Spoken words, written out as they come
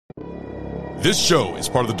This show is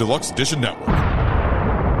part of the Deluxe Edition Network.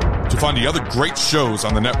 To find the other great shows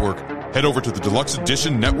on the network, head over to the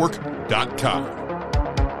deluxeeditionnetwork.com.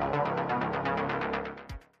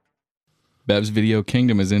 Bev's Video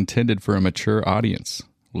Kingdom is intended for a mature audience.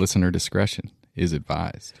 Listener discretion is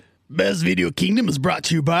advised. Bev's Video Kingdom is brought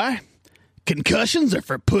to you by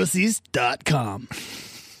ConcussionsareForPussies.com.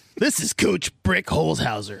 This is Coach Brick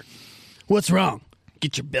Holzhauser. What's wrong?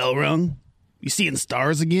 Get your bell rung? You seeing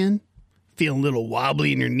stars again? Feeling a little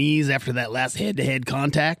wobbly in your knees after that last head-to-head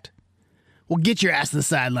contact? Well, get your ass to the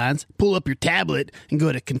sidelines, pull up your tablet, and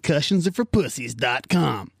go to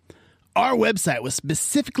ConcussionsareForPussies.com. Our website was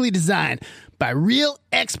specifically designed by real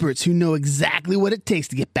experts who know exactly what it takes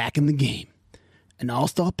to get back in the game. An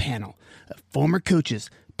all-star panel of former coaches,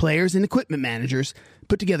 players, and equipment managers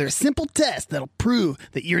put together a simple test that'll prove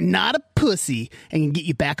that you're not a pussy and can get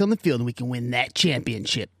you back on the field and we can win that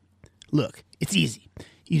championship. Look, it's easy.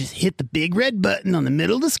 You just hit the big red button on the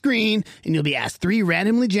middle of the screen and you'll be asked 3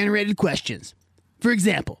 randomly generated questions. For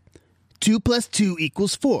example, 2 + 2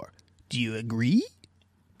 = 4. Do you agree?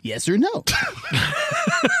 Yes or no?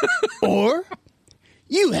 Or,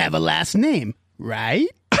 you have a last name, right?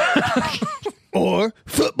 Or,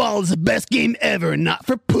 football is the best game ever and not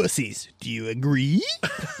for pussies. Do you agree?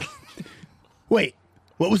 Wait,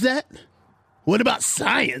 what was that? What about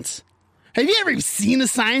science? Have you ever seen a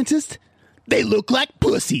scientist? They look like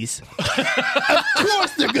pussies. Of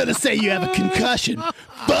course they're going to say you have a concussion.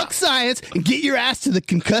 Fuck science and get your ass to the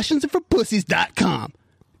ConcussionsareForPussies.com.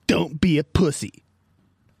 Don't be a pussy.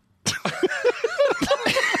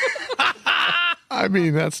 I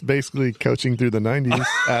mean, that's basically coaching through the 90s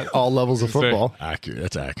at all levels of football. Accurate.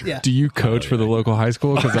 That's accurate. Yeah. Do you coach for the local high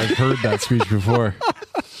school? Because I've heard that speech before.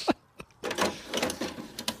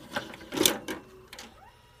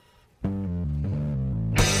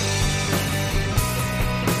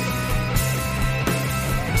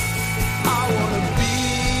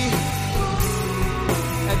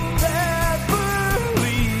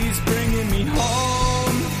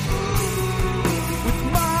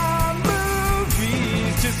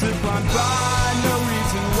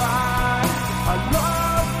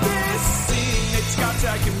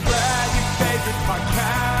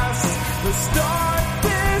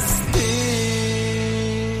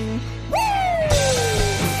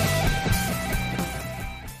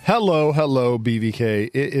 Hello,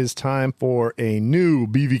 BVK. It is time for a new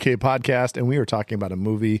BVK podcast, and we are talking about a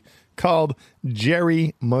movie called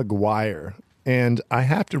Jerry Maguire. And I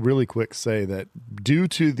have to really quick say that due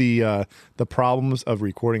to the problems of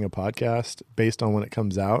recording a podcast based on when it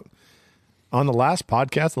comes out, on the last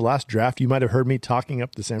podcast, the last draft, you might have heard me talking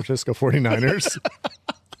up the San Francisco 49ers.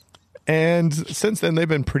 And since then, they've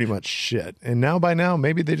been pretty much shit. And by now,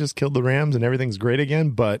 maybe they just killed the Rams and everything's great again.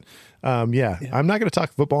 But I'm not going to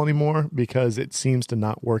talk football anymore because it seems to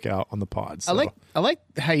not work out on the pod. So. I like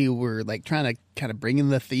how you were like trying to kind of bring in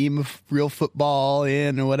the theme of real football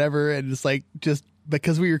in or whatever, and it's like just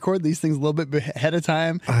because we record these things a little bit ahead of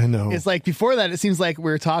time. I know. It's like before that, it seems like we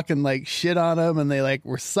were talking like shit on them and they like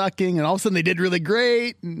were sucking and all of a sudden they did really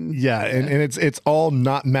great. And it's all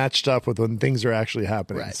not matched up with when things are actually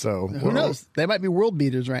happening. Right. So who knows? They might be world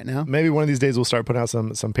beaters right now. Maybe one of these days we'll start putting out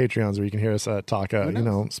some Patreons where you can hear us talk,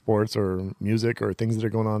 sports or music or things that are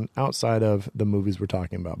going on outside of the movies we're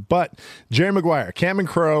talking about. But Jerry Maguire, Cameron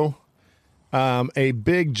Crowe, a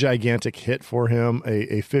big, gigantic hit for him,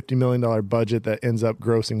 a $50 million budget that ends up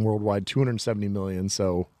grossing worldwide $270 million.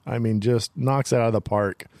 So, I mean, just knocks it out of the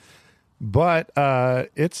park. But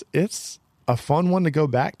it's a fun one to go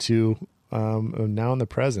back to now in the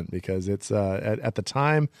present because it's at the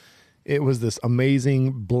time, it was this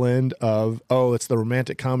amazing blend of, it's the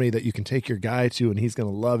romantic comedy that you can take your guy to and he's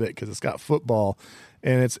going to love it because it's got football.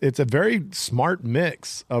 And it's a very smart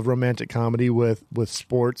mix of romantic comedy with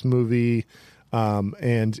sports movie.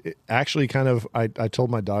 And it actually kind of, I told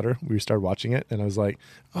my daughter, we started watching it and I was like,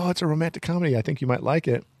 it's a romantic comedy. I think you might like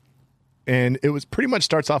it. And it was pretty much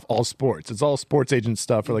starts off all sports. It's all sports agent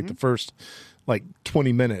stuff for like the first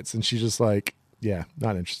 20 minutes. And she's just like, yeah,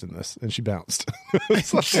 not interested in this. And she bounced.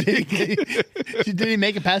 Did he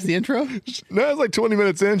make it past the intro? No, it was 20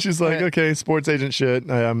 minutes in. She's like, okay, sports agent shit.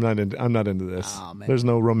 I'm not into this. Oh, man. There's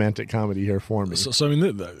no romantic comedy here for me. So I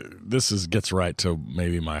mean, this gets right to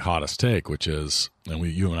maybe my hottest take, which is, and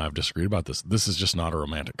you and I have disagreed about this. This is just not a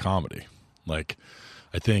romantic comedy. Like,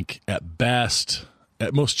 I think at best,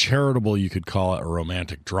 at most charitable, you could call it a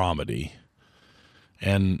romantic dramedy.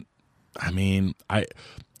 And I mean,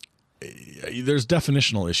 there's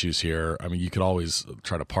definitional issues here. I mean, you could always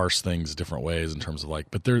try to parse things different ways in terms of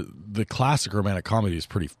but the classic romantic comedy is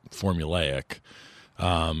pretty formulaic,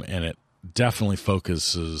 and definitely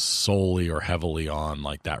focuses solely or heavily on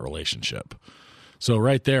like that relationship. So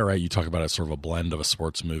right there, right, you talk about it sort of a blend of a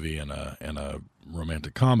sports movie and a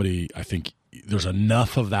romantic comedy. I think there's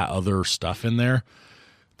enough of that other stuff in there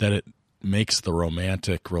that it makes the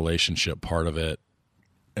romantic relationship part of it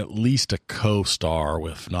at least a co-star,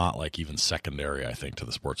 if not like even secondary, I think, to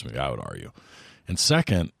the sports movie, I would argue. And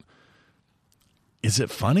second, is it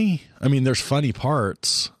funny? I mean, there's funny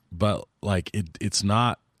parts, but like it's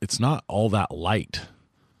not all that light.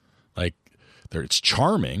 Like it's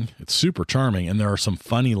charming, it's super charming, and there are some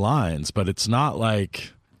funny lines, but it's not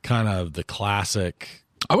like kind of the classic.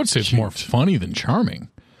 I would say it's more funny than charming.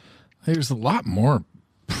 There's a lot more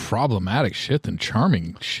problematic shit than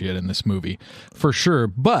charming shit in this movie, for sure.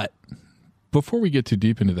 But before we get too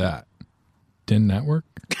deep into that, Den Network.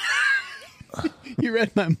 You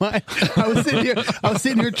read my mind. I was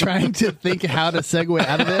sitting here trying to think how to segue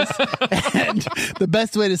out of this, and the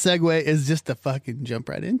best way to segue is just to fucking jump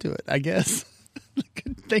right into it, I guess.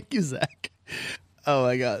 Thank you, Zach. Oh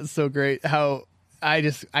my god, it's so great how I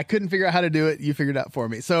couldn't figure out how to do it. You figured it out for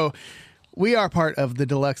me. So we are part of the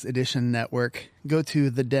Deluxe Edition Network. Go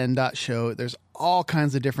to theden.show. There's all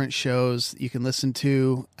kinds of different shows you can listen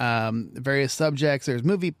to, various subjects. There's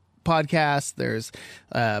movie podcasts. There's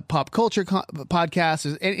pop culture podcasts.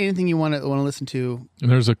 There's anything you want to listen to.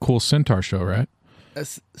 And there's a cool Centaur show, right? A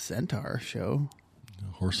Centaur show.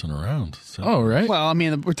 Horsing around. So. Oh, right. Well, I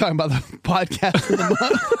mean, we're talking about the podcast of the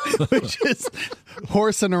month, which is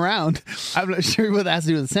horsing around. I'm not sure what that has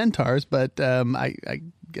to do with centaurs, but I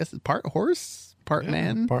guess it's part horse, part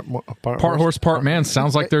man. Part horse, part man.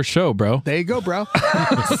 Sounds like their show, bro. There you go, bro.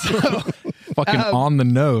 Fucking on the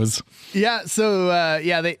nose. Yeah.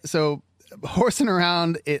 So horsing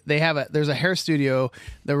around. There's a hair studio,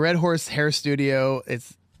 the Red Horse Hair Studio.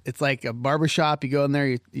 It's like a barbershop. You go in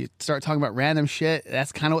there, you start talking about random shit.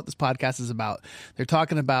 That's kind of what this podcast is about. They're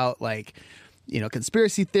talking about like,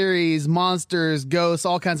 conspiracy theories, monsters, ghosts,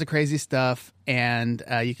 all kinds of crazy stuff. And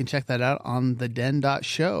you can check that out on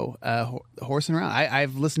theden.show, horsing around.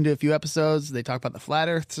 I've listened to a few episodes. They talk about the Flat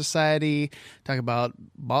Earth Society, talk about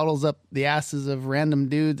bottles up the asses of random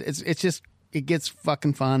dudes. It's just, it gets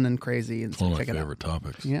fucking fun and crazy. And it's one of my check favorite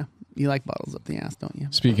topics. Yeah. You like bottles up the ass, don't you?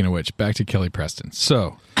 Speaking of which, back to Kelly Preston.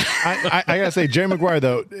 So I gotta say, Jerry Maguire,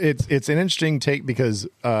 though, it's an interesting take because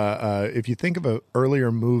if you think of an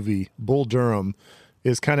earlier movie, Bull Durham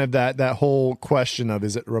is kind of that whole question of,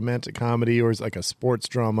 is it romantic comedy or is it like a sports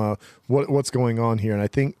drama? What's going on here? And I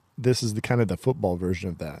think this is the kind of the football version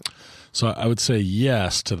of that. So I would say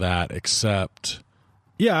yes to that, except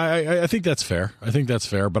yeah, I think that's fair.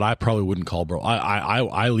 But I probably wouldn't call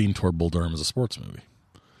I lean toward Bull Durham as a sports movie.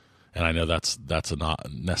 And I know that's not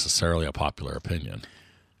necessarily a popular opinion.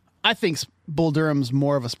 I think Bull Durham's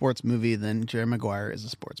more of a sports movie than Jerry Maguire is a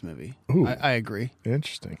sports movie. Ooh, I agree.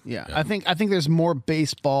 Interesting. Yeah. I think there's more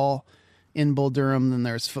baseball in Bull Durham than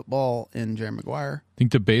there's football in Jerry Maguire. I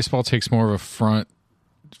think the baseball takes more of a front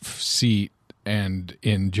seat, and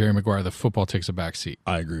in Jerry Maguire, the football takes a back seat.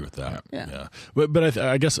 I agree with that. Yeah. But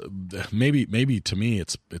I guess maybe to me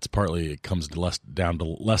it's partly it comes less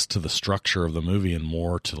to the structure of the movie and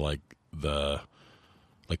more to like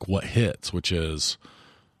what hits, which is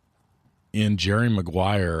in Jerry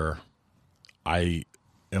Maguire, I'm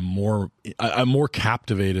more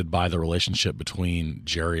captivated by the relationship between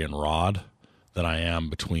Jerry and Rod than I am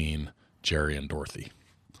between Jerry and Dorothy.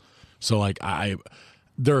 So like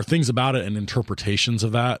there are things about it and interpretations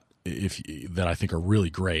of that that I think are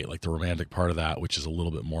really great, like the romantic part of that, which is a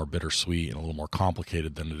little bit more bittersweet and a little more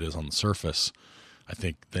complicated than it is on the surface. I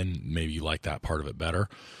think then maybe you like that part of it better.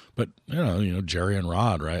 But Jerry and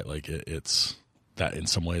Rod, right? Like it's that in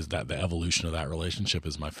some ways that the evolution of that relationship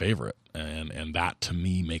is my favorite, and that to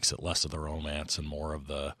me makes it less of the romance and more of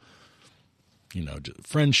the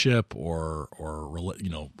friendship or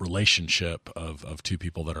relationship of two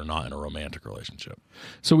people that are not in a romantic relationship.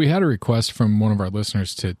 So we had a request from one of our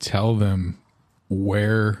listeners to tell them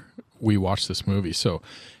where we watched this movie. So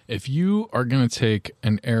if you are going to take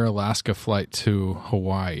an Air Alaska flight to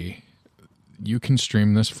Hawaii, you can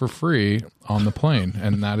stream this for free on the plane,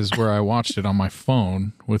 and that is where I watched it on my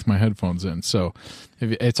phone with my headphones in. So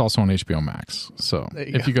it's also on HBO Max. So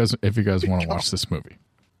if you guys want to watch this movie.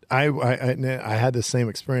 I had the same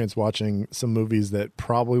experience watching some movies that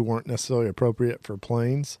probably weren't necessarily appropriate for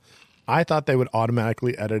planes. I thought they would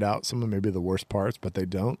automatically edit out some of maybe the worst parts, but they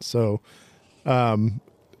don't. So,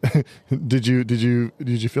 did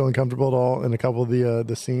you feel uncomfortable at all in a couple of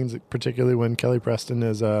the scenes, particularly when Kelly Preston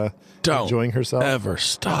is enjoying herself? Ever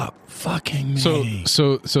stop fucking me.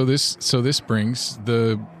 So this brings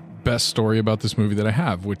the best story about this movie that I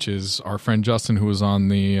have, which is our friend Justin, who was on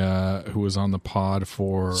the pod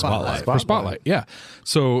for Spotlight. Yeah.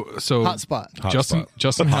 So Hot spot.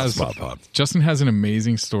 Justin has an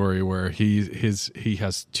amazing story where he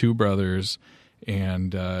has two brothers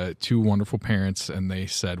and two wonderful parents, and they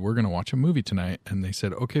said, we're going to watch a movie tonight. And they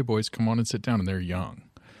said, okay, boys, come on and sit down. And they're young.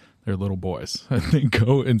 They're little boys. And they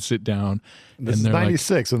go and sit down. This is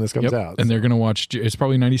 96 when this comes out. And they're going to watch, it's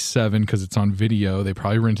probably 97 because it's on video. They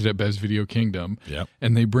probably rented it at Bev's Video Kingdom. Yep.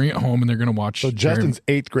 And they bring it home and they're going to watch. So Justin's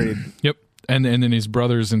 8th grade. Yep. And then his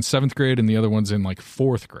brother's in 7th grade and the other one's in like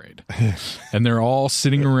 4th grade. And they're all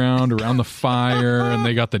sitting around the fire, and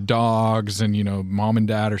they got the dogs, and, you know, mom and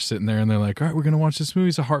dad are sitting there, and they're like, all right, we're going to watch this movie.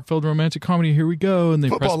 It's a heartfelt romantic comedy. Here we go. And they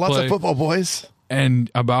Football, press play. lots of football, boys.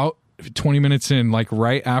 And about 20 minutes in, like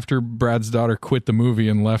right after Brad's daughter quit the movie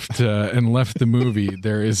and left the movie,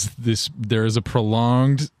 there is a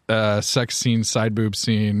prolonged sex scene, side boob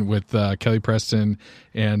scene with Kelly Preston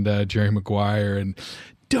and Jerry Maguire, and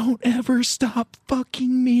don't ever stop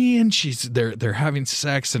fucking me, and they're having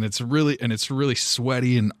sex, and it's really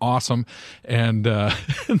sweaty and awesome, and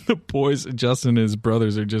the boys, Justin and his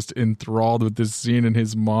brothers, are just enthralled with this scene, and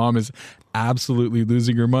his mom is absolutely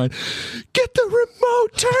losing her mind. Get the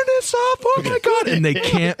remote, turn this off, oh my god. And they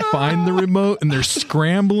can't find the remote, and they're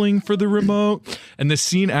scrambling for the remote, and the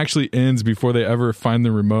scene actually ends before they ever find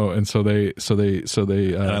the remote. And so the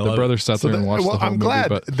brothers sat there and watched the whole I'm movie. glad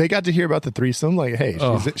But they got to hear about the threesome. Like, hey,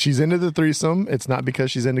 she's into the threesome. It's not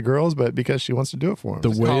because she's into girls, but because she wants to do it for him.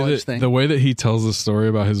 the way that he tells the story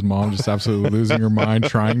about his mom just absolutely losing her mind,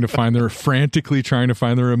 frantically trying to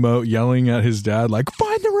find the remote, yelling at his dad like,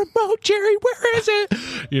 find the remote, Jerry, where is it?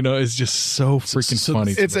 You know, it's just so freaking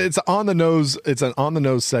funny. It's on the nose. It's an on the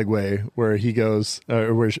nose segue where he goes,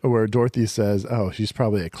 where Dorothy says, "Oh, she's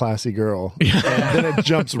probably a classy girl," and then it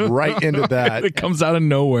jumps right into that. It comes out of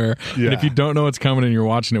nowhere, Yeah. and if you don't know what's coming and you're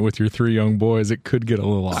watching it with your 3 young boys, it could get a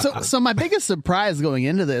little awkward. So my biggest surprise going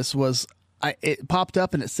into this was it popped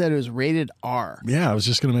up and it said it was rated R. Yeah, I was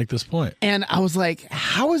just going to make this point. And I was like,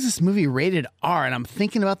 how is this movie rated R? And I'm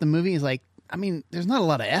thinking about the movie. It's like, I mean, there's not a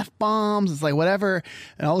lot of F-bombs. It's like whatever.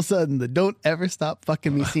 And all of a sudden, the don't ever stop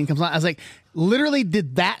fucking me scene comes on. I was like, literally,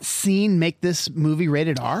 did that scene make this movie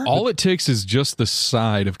rated R? All it takes is just the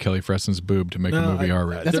side of Kelly Preston's boob to make a movie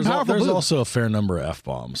R-rated. That's a powerful There's boob. also a fair number of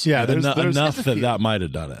F-bombs. Yeah, there's enough that might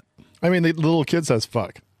have done it. I mean, the little kid says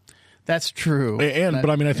 "fuck." That's true. But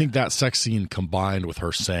I mean, I think that sex scene combined with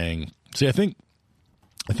her saying, see, I think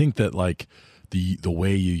that like the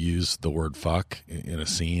way you use the word fuck in a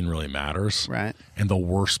scene really matters. Right. And the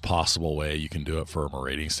worst possible way you can do it from a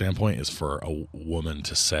rating standpoint is for a woman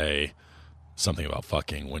to say something about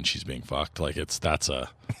fucking when she's being fucked. Like that's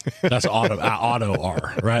auto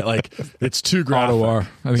R, right? Like it's too graphic. Auto R.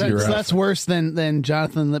 I think you're right. That's worse than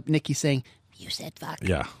Jonathan Lipnicki saying, you said fuck.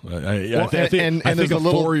 Yeah. Well, I think there's a a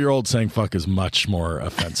little 4-year-old saying fuck is much more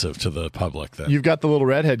offensive to the public than You've got the little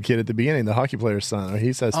redhead kid at the beginning, the hockey player's son.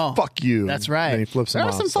 He says "fuck you." That's right. And he flips him there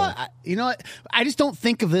off. are some thought. You know what? I just don't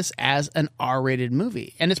think of this as an R-rated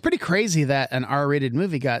movie, and it's pretty crazy that an R-rated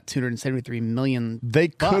movie got $273 million. They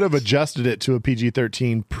could have adjusted it to a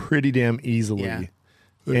PG-13 pretty damn easily. Yeah.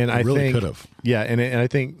 And I really think could have. Yeah, and I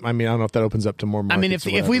think, I mean, I don't know if that opens up to more I mean, markets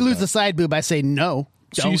if or we whatever, lose but- the side boob, I say no.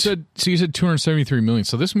 So you said 273 million.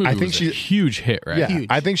 So this movie I think was a huge hit, right? Yeah, Huge.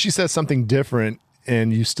 I think she says something different,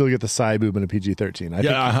 and you still get the side boob in a PG-13.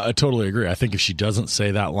 I totally agree. I think if she doesn't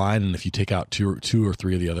say that line, and if you take out two or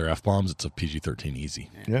three of the other F-bombs, it's a PG-13 easy.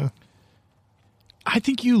 Yeah. I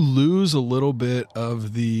think you lose a little bit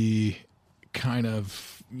of the kind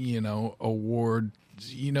of, you know, award.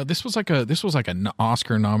 You know, this was like an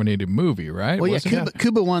Oscar nominated movie, right? Well, yeah, Wasn't it?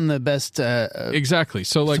 Kuba won the best. Exactly.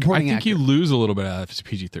 So, like, I supporting think you actor. lose a little bit out of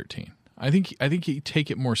PG-13. I think you take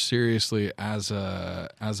it more seriously as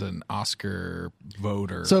an Oscar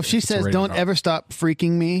voter. So if she it's says rated "Don't R. ever stop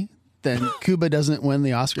freaking me," then Kuba doesn't win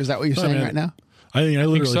the Oscar. Is that what you're saying right now? I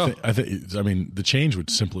literally so. think I mean, the change would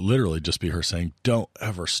simply literally just be her saying, "Don't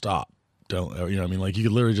ever stop." Don't, you know, I mean, like you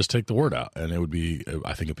could literally just take the word out and it would be,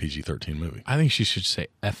 I think, a PG-13 movie. I think she should say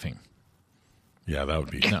effing. Yeah, that would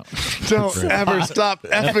be. No. Don't ever stop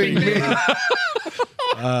effing me.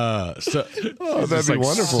 That'd It's be like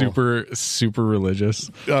wonderful. Super, super religious.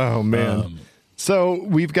 Oh, man. So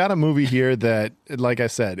we've got a movie here that, like I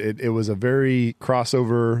said, it was a very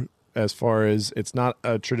crossover as far as it's not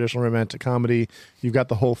a traditional romantic comedy. You've got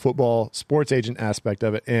the whole football sports agent aspect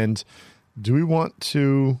of it. And do we want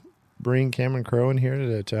to bring Cameron Crowe in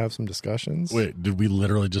here to have some discussions? Wait, did we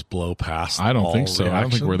literally just blow past? I don't all think so. I don't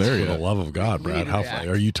think we're there reactions? yet. For the love of God, Brad, need how to react.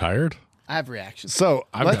 are you tired? I have reactions. So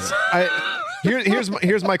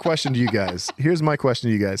Here's my question to you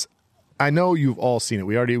guys. I know you've all seen it.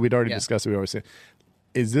 We'd already discussed it. We already seen it.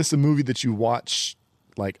 Is this a movie that you watch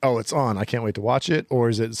like, oh, it's on, I can't wait to watch it? Or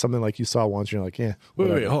is it something like you saw once and you're like, yeah.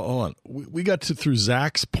 Wait, hold on. We got through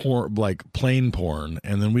Zach's porn, like plain porn,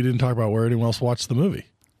 and then we didn't talk about where anyone else watched the movie.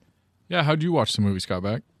 Yeah, how'd you watch the movie, Scott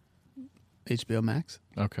Beck? HBO Max.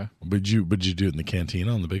 Okay. But you do it in the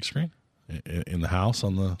cantina on the big screen? In the house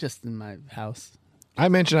on the... Just in my house. I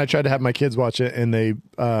mentioned I tried to have my kids watch it, and they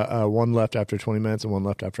one left after 20 minutes and one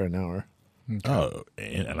left after an hour. Okay. Oh,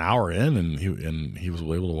 an hour in, and he was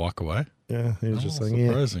able to walk away? Yeah, he was just like,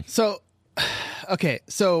 surprising. So, okay,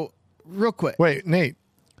 so real quick. Wait, Nate.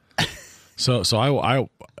 So I,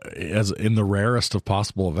 as in the rarest of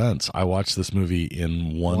possible events, I watched this movie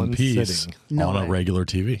in one piece sitting. No on way. a regular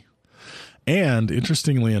TV. And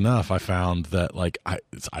interestingly enough, I found that like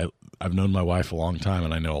I've known my wife a long time,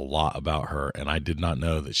 and I know a lot about her, and I did not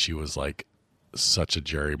know that she was like such a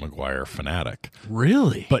Jerry Maguire fanatic.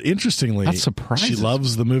 Really? But interestingly, That surprises she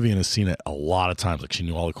loves the movie and has seen it a lot of times. Like she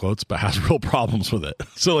knew all the quotes, but has real problems with it.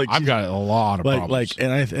 So like I've got a lot of problems.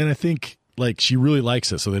 and I think like she really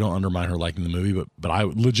likes it, so they don't undermine her liking the movie. But I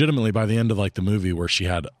legitimately, by the end of like the movie, where she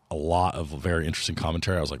had a lot of very interesting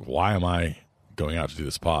commentary, I was like, why am I going out to do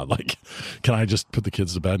this pod? Like, can I just put the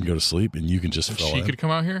kids to bed and go to sleep, and you can just fill she in? could come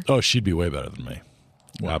out here? Oh, she'd be way better than me.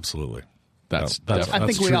 Absolutely. That's That's I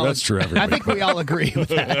think we true. all. That's true. I Everybody. think we all agree with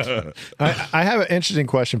that. I have an interesting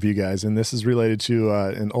question for you guys, and this is related to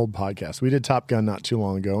an old podcast. We did Top Gun not too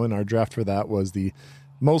long ago, and our draft for that was the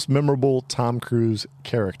most memorable Tom Cruise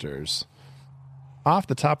characters. Off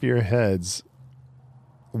the top of your heads,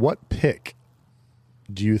 what pick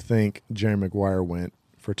do you think Jerry Maguire went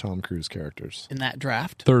for Tom Cruise characters In that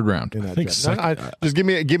draft, Third round. in that think draft? Just give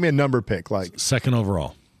me a number pick. Like Second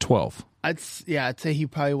overall. 12. I'd say he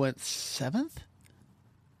probably went 7th.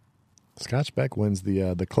 Scotch Beck wins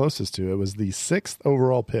the closest to it. Was the 6th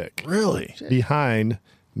overall pick. Really? Behind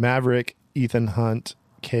Maverick, Ethan Hunt,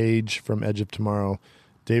 Cage from Edge of Tomorrow,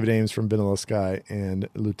 David Ames from Vanilla Sky, and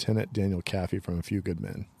Lieutenant Daniel Caffey from A Few Good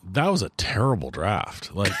Men. That was a terrible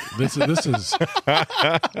draft. Like this is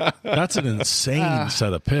that's an insane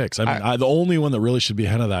set of picks. I mean, the only one that really should be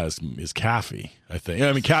ahead of that is Caffey. I think.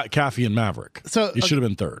 I mean, Caffey and Maverick. So, he should have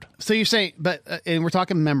been third. So you're saying, but and we're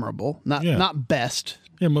talking memorable, not best.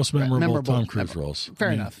 Yeah, most memorable Tom Cruise memorable. roles.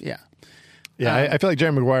 Fair enough. Yeah. Yeah, I feel like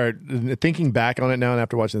Jerry Maguire, thinking back on it now and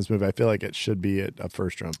after watching this movie, I feel like it should be a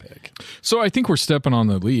first-round pick. So I think we're stepping on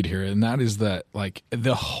the lead here, and that is that, like,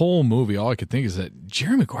 the whole movie, all I could think is that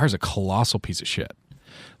Jerry Maguire's a colossal piece of shit.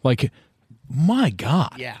 Like, my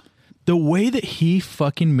God. Yeah. The way that he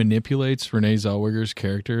fucking manipulates Renee Zellweger's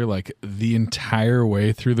character, like, the entire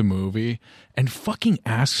way through the movie, and fucking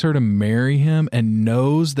asks her to marry him and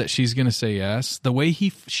knows that she's going to say yes. The way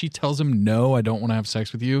she tells him, no, I don't want to have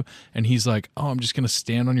sex with you. And he's like, oh, I'm just going to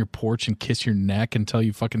stand on your porch and kiss your neck until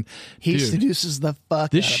you fucking... He Dude, seduces the fuck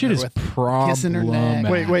this out of shit her is with kissing her neck.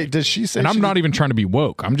 problematic. Wait, does she say... And I'm not even trying to be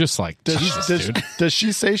woke. I'm just like, Jesus, dude. Does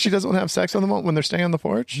she say she doesn't want to have sex on the moment when they're staying on the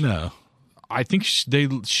porch? No. I think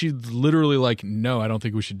she literally like, no, I don't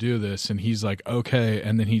think we should do this. And he's like, okay.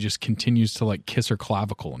 And then he just continues to like kiss her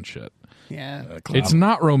clavicle and shit. Yeah. It's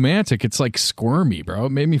not romantic. It's like squirmy, bro.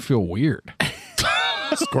 It made me feel weird.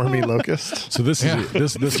 Squirmy locust. So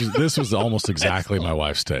this was almost exactly my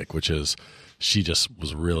wife's take, which is she just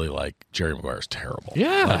was really like, Jerry Maguire's terrible.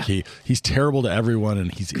 Yeah. Like he's terrible to everyone,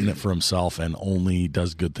 and he's in it for himself, and only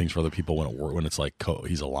does good things for other people when it's like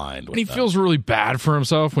he's aligned with And he them. feels really bad for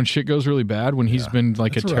himself when shit goes really bad, when he's been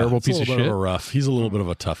like It's a terrible rough. piece It's of a little shit. bit of a rough. He's a little bit of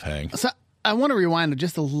a tough hang. So I want to rewind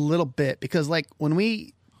just a little bit because, like, when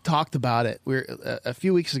we talked about it, a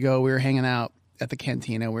few weeks ago, we were hanging out at the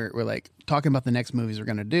cantina. We're like talking about the next movies we're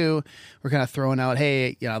going to do. We're kind of throwing out,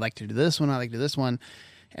 hey, I'd like to do this one. I'd like to do this one.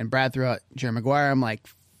 And Brad threw out Jerry Maguire. I'm like,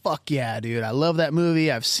 fuck yeah, dude. I love that movie.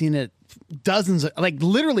 I've seen it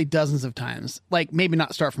literally dozens of times. Like, maybe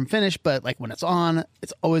not start from finish, but like when it's on,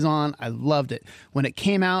 it's always on. I loved it. When it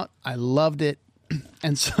came out, I loved it.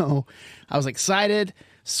 And so I was excited.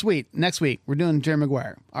 Sweet. Next week, we're doing Jerry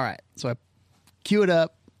Maguire. All right. So I cue it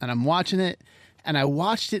up and I'm watching it, and I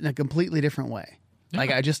watched it in a completely different way. Like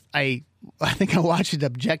I think I watched it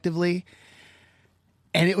objectively,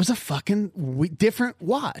 and it was a fucking different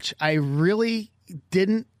watch. I really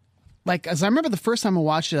didn't like, as I remember the first time I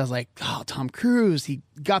watched it, I was like, oh, Tom Cruise, he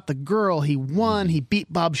got the girl, he won, he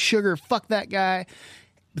beat Bob Sugar, fuck that guy.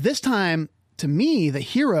 This time, to me, the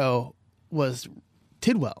hero was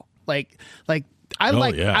Tidwell. Like I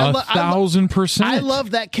like yeah. 1,000%. I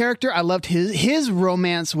loved that character. I loved his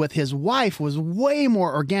romance with his wife was way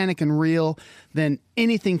more organic and real than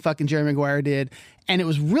anything fucking Jerry Maguire did. And it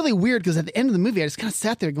was really weird because at the end of the movie, I just kind of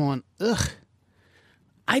sat there going, ugh,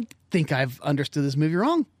 I think I've understood this movie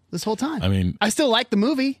wrong this whole time. I mean, I still like the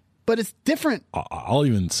movie, but it's different. I'll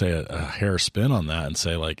even say a hair spin on that and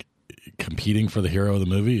say, like, competing for the hero of the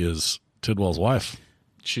movie is Tidwell's wife.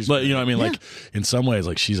 She's, but, you know what I mean? Like, in some ways,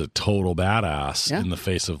 like, she's a total badass Yeah. in the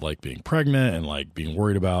face of, like, being pregnant and, like, being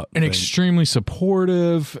worried about and things. extremely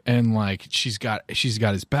supportive, and like she's got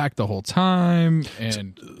his back the whole time.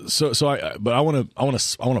 And I want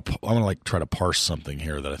to like try to parse something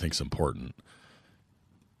here that I think is important.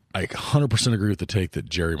 I 100% agree with the take that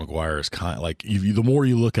Jerry Maguire is kind of like, the more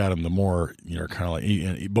you look at him, the more you're kind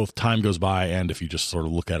of like, both time goes by, and if you just sort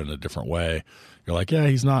of look at it in a different way, you're like, yeah,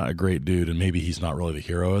 he's not a great dude, and maybe he's not really the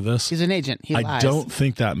hero of this. He's an agent. He lies. I don't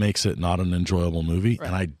think that makes it not an enjoyable movie,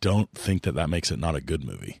 and I don't think that makes it not a good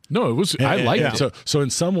movie. no, it was. I liked it. So in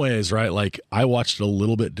some ways, right, like I watched it a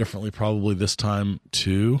little bit differently probably this time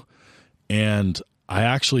too, and I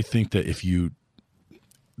actually think that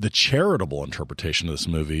the charitable interpretation of this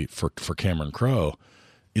movie for Cameron Crowe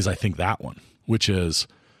is, I think, that one, which is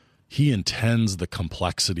he intends the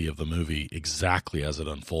complexity of the movie exactly as it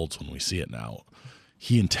unfolds when we see it now.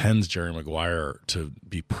 He intends Jerry Maguire to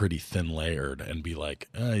be pretty thin layered and be like,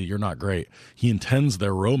 you're not great. He intends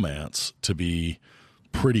their romance to be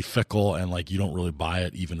pretty fickle and like you don't really buy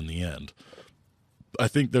it even in the end. I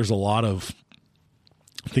think there's a lot of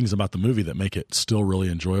things about the movie that make it still really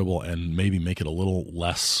enjoyable and maybe make it a little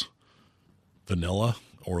less vanilla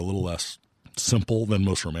or a little less simple than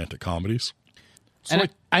most romantic comedies. So And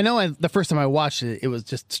I know the first time I watched it, it was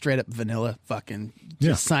just straight up vanilla. Fucking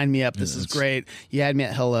just sign me up. This is great. You had me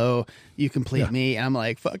at hello. You complete me. And I'm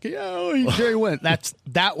like, fuck yeah, Jerry went.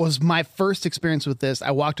 That was my first experience with this.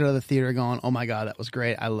 I walked out of the theater going, oh my God, that was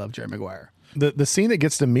great. I love Jerry Maguire. The scene that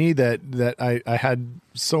gets to me that I had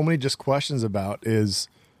so many just questions about is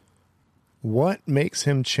what makes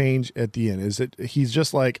him change at the end? Is it he's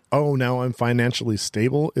just like, oh, now I'm financially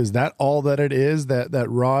stable? Is that all that it is? That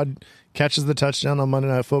Rod catches the touchdown on Monday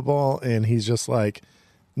Night Football and he's just like,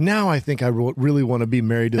 now I think I really want to be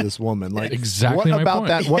married to this woman. Like, exactly. What my about point.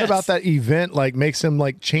 that? What about that event? Like, makes him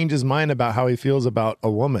like change his mind about how he feels about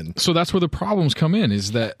a woman. So that's where the problems come in,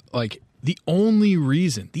 is that like literally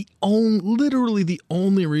the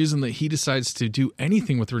only reason that he decides to do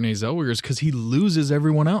anything with Renee Zellweger is because he loses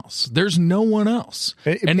everyone else. There's no one else.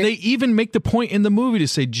 And they even make the point in the movie to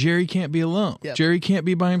say Jerry can't be alone. Yep. Jerry can't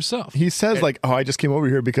be by himself. He says like, oh, I just came over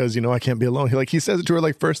here because, I can't be alone. He says it to her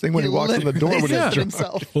like first thing when he walks in the door. When he's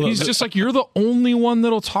himself. He's just like, you're the only one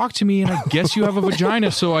that'll talk to me, and I guess you have a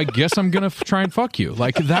vagina, so I guess I'm going to try and fuck you.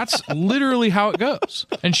 Like, that's literally how it goes.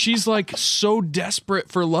 And she's like so desperate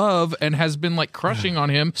for love and has been like crushing on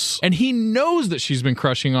him, and he knows that she's been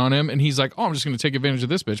crushing on him, and he's like, oh, I'm just going to take advantage of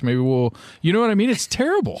this bitch. Maybe we'll, you know what I mean? It's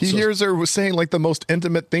terrible. He hears her saying like the most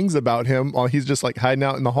intimate things about him while he's just like hiding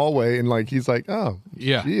out in the hallway, and like he's like, oh,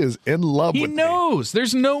 yeah, she is in love he with me. knows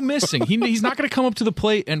there's no missing. He's not going to come up to the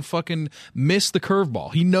plate and fucking miss the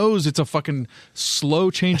curveball. He knows it's a fucking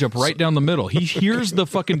slow changeup right down the middle. He hears the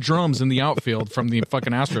fucking drums in the outfield from the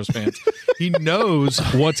fucking Astros fans. He knows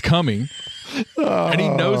what's coming, and he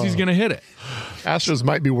knows he's going to hit it. Astros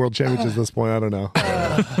might be world champions at this point. I don't know.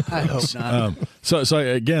 I hope not. So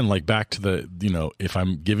again, like back to the, if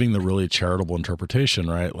I'm giving the really charitable interpretation,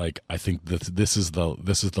 right? Like I think that this is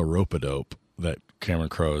the rope-a-dope that Cameron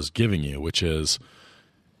Crowe is giving you, which is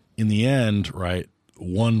in the end, right?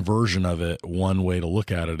 One version of it, one way to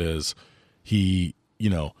look at it is he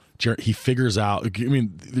figures out, I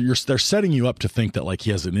mean, they're setting you up to think that like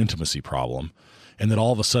he has an intimacy problem, and then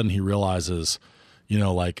all of a sudden he realizes,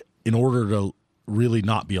 like in order to really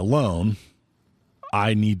not be alone,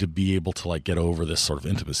 I need to be able to like get over this sort of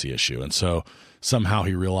intimacy issue. And so somehow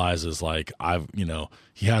he realizes like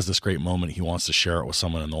he has this great moment. He wants to share it with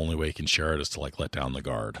someone, and the only way he can share it is to like let down the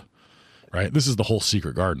guard. Right. This is the whole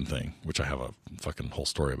Secret Garden thing, which I have a fucking whole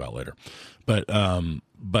story about later. But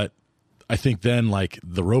I think then like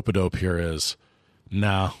the rope-a-dope here is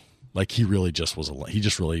like he really just was alone. He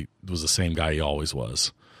just really was the same guy he always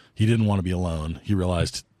was. He didn't want to be alone. He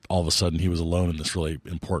realized all of a sudden he was alone in this really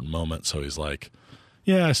important moment. So he's like,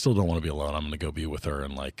 yeah, I still don't want to be alone. I'm going to go be with her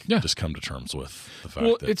and like just come to terms with the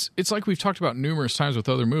fact that it's like we've talked about numerous times with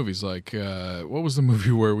other movies. Like what was the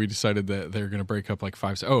movie where we decided that they're going to break up like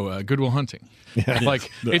 5? Good Will Hunting. Yeah. Like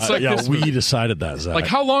it's like this we movie. decided that, Zach. Like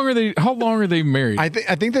how long are they married? I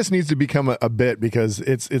think this needs to become a bit, because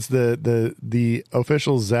it's the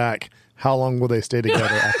official Zach how long will they stay together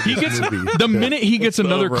after this movie? The minute he gets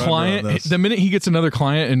another over-under on client, this. the minute he gets another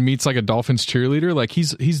client and meets like a Dolphins cheerleader, like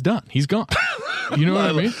he's done. He's gone. You know what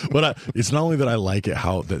I mean? But it's not only that I like it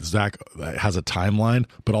how that Zach has a timeline,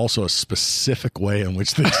 but also a specific way in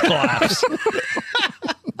which things collapse.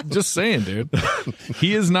 Just saying, dude.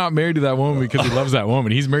 He is not married to that woman because he loves that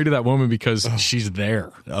woman. He's married to that woman because she's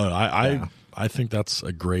there. I think that's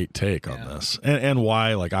a great take on this, and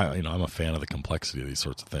why I'm a fan of the complexity of these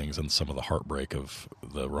sorts of things and some of the heartbreak of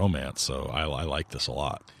the romance. So I like this a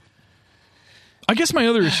lot. I guess my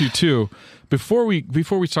other issue too, before we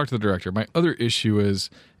talk to the director, my other issue is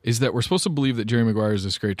that we're supposed to believe that Jerry Maguire is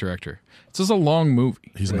this great director. This is a long movie.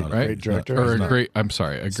 He's not a right? great director. Or He's a great. I'm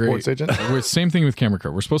sorry, a great sports agent. Same thing with Cameron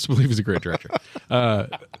Crowe. We're supposed to believe he's a great director.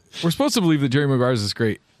 We're supposed to believe that Jerry Maguire is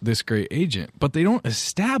this great agent, but they don't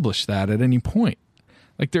establish that at any point.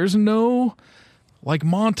 Like, there's no like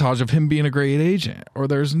montage of him being a great agent, or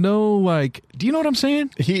there's no like. Do you know what I'm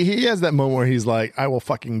saying? He has that moment where he's like, "I will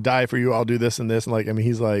fucking die for you. I'll do this and this." And like, I mean,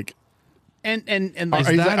 he's like. And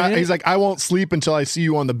He's like, I won't sleep until I see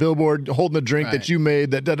you on the billboard holding the drink that you made.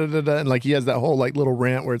 That da da da da. And like, he has that whole like little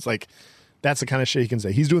rant where it's like, that's the kind of shit he can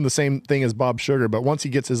say. He's doing the same thing as Bob Sugar, but once he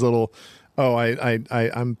gets his little,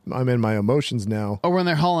 I'm in my emotions now. Or when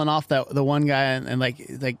they're hauling off the one guy and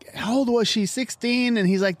like how old was she? 16, and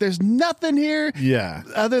he's like, there's nothing here,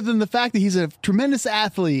 other than the fact that he's a tremendous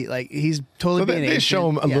athlete. Like he's totally. So they show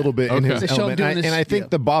him a little bit in his They show him element, doing and this I think deal.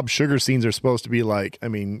 the Bob Sugar scenes are supposed to be like, I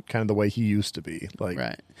mean, kind of the way he used to be, like,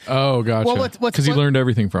 Right. Oh, gotcha. Well, Because he learned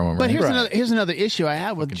everything from him. But Right? here's another issue I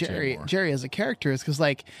have with Fucking Jerry. Jay Moore. Jerry as a character is because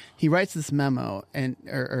like he writes this memo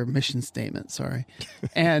or mission statement, sorry,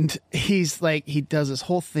 and he's like he does this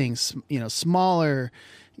whole thing, smaller,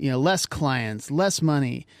 less clients, less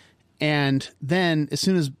money, and then as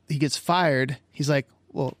soon as he gets fired, he's like,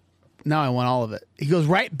 well, now I want all of it. He goes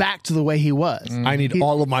right back to the way he was. I need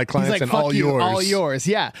all of my clients He's like, and fuck all you, yours. all yours.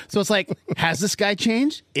 Yeah. So it's like, has this guy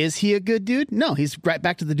changed? Is he a good dude? No, he's right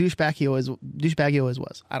back to the douchebag he always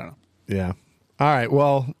was. I don't know. Yeah. All right.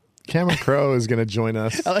 Well, Cameron Crowe is going to join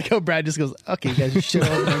us. I like how Brad just goes, okay, you guys just shit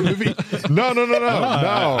all over my movie. No.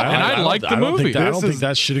 I like the movie. I don't think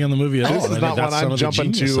that's shitting on the movie at all. This is I think not that's one some I'm of the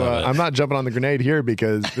jumping genius to. of it. I'm not jumping on the grenade here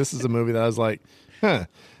because this is a movie that I was like,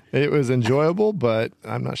 it was enjoyable, but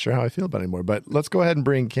I'm not sure how I feel about it anymore. But let's go ahead and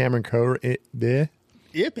bring Cameron Crowe.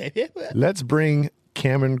 Let's bring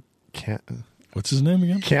Cameron. What's his name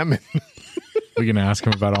again? Cameron. We can ask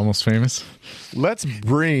him about Almost Famous. Let's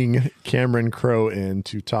bring Cameron Crowe in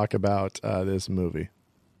to talk about this movie.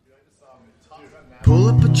 Pull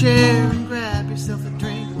up a chair and grab yourself a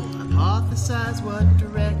drink. We'll hypothesize what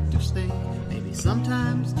directors think. Maybe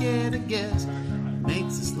sometimes get a guess.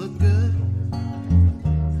 Makes us look good.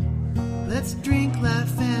 Let's drink,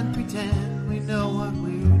 laugh, and pretend we know what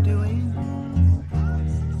we're doing.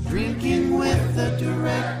 Drinking with the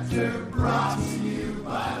director, brought to you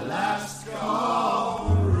by Last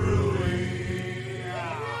Call Brewing.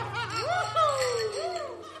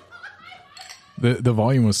 The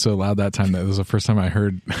volume was so loud that time that it was the first time I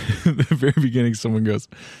heard the very beginning someone goes,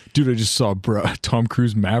 dude, I just saw Tom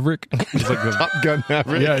Cruise Maverick. It's like the, Top Gun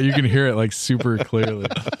Maverick. yeah, you can hear it like super clearly.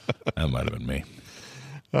 That might have been me.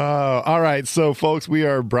 All right. So, folks, we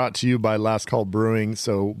are brought to you by Last Call Brewing.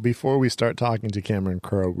 So, before we start talking to Cameron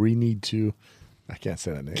Crowe, we need to. I can't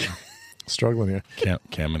say that name. Struggling here.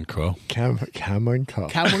 Cameron Crowe. Cameron Crowe.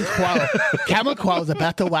 Cameron Crowe is a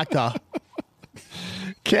better actor.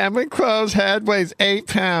 Cameron Crowe's head weighs 8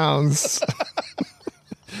 pounds.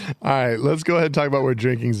 All right. Let's go ahead and talk about what we're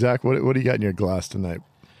drinking. Zach, what do you got in your glass tonight?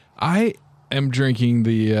 I am drinking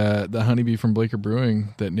the honeybee from Blaker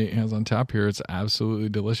Brewing that Nate has on tap here. It's absolutely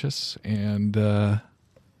delicious, and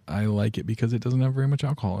I like it because it doesn't have very much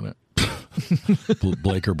alcohol in it.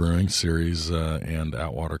 Blaker Brewing Series and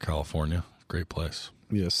Atwater, California. Great place.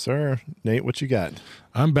 Yes, sir. Nate, what you got?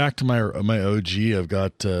 I'm back to my OG. I've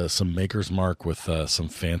got some Maker's Mark with some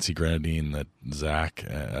fancy grenadine that Zach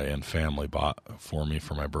and family bought for me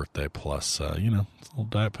for my birthday. Plus, a little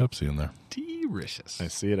Diet Pepsi in there. Delicious. I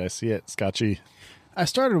see it. Scotchy. I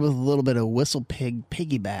started with a little bit of Whistle Pig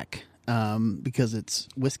piggyback because it's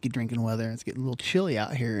whiskey drinking weather. It's getting a little chilly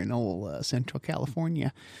out here in old Central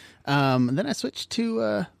California. And then I switched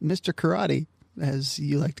to Mr. Karate, as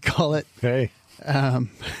you like to call it. Hey.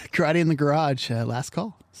 Karate in the Garage, Last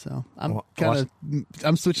Call. So I'm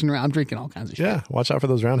I'm switching around. I'm drinking all kinds of shit. Yeah, watch out for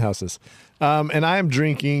those roundhouses. And I am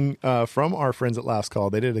drinking from our friends at Last Call.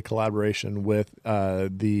 They did a collaboration with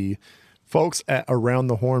the folks at Around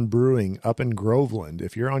the Horn Brewing up in Groveland.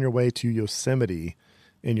 If you're on your way to Yosemite,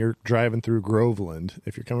 and you're driving through Groveland,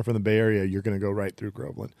 if you're coming from the Bay Area, you're going to go right through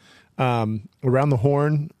Groveland. Around the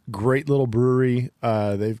Horn, great little brewery.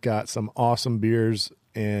 They've got some awesome beers,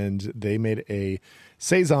 and they made a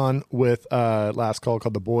Saison with last call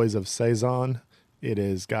called the Boys of Saison. It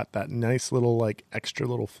has got that nice little like extra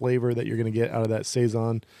little flavor that you're going to get out of that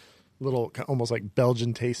Saison, little almost like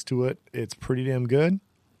Belgian taste to it. It's pretty damn good.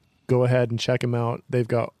 Go ahead and check them out. They've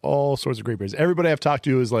got all sorts of great beers. Everybody I've talked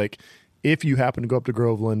to is like, if you happen to go up to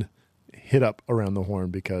Groveland, hit up Around the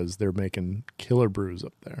Horn because they're making killer brews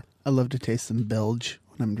up there. I love to taste some Belge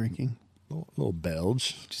when I'm drinking. A little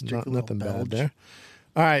Belge. Just drink a little nothing Belge. bad there.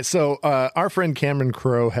 All right, so our friend Cameron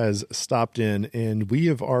Crowe has stopped in, and we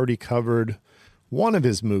have already covered one of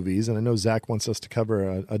his movies, and I know Zach wants us to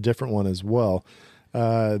cover a different one as well.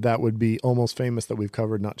 That would be Almost Famous that we've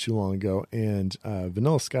covered not too long ago, and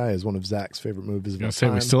Vanilla Sky is one of Zach's favorite movies of all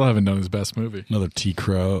time. We still haven't done his best movie. Another T.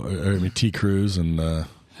 Cruise and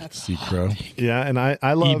C. Crow. Yeah, and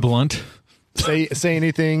I love E. Blunt. Say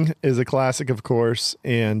Anything is a classic, of course,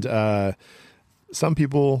 and some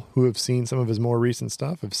people who have seen some of his more recent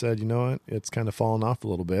stuff have said, you know what, it's kind of fallen off a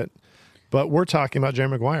little bit. But we're talking about Jerry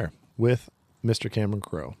Maguire with Mr. Cameron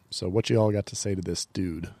Crowe. So what you all got to say to this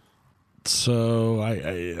dude? So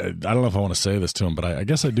I don't know if I want to say this to him, but I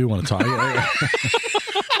guess I do want to talk.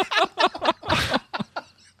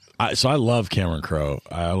 So I love Cameron Crowe.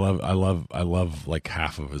 I love like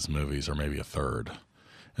half of his movies, or maybe a third.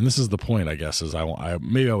 And this is the point, I guess, is I would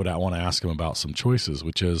want to ask him about some choices,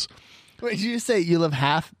 which is. Wait, did you say you love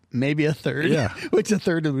half, maybe a third? Yeah. Which a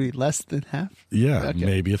third would be less than half? Yeah, Okay.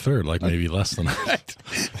 maybe a third, like maybe less than that.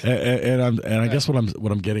 And I guess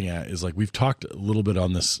what I'm getting at is like we've talked a little bit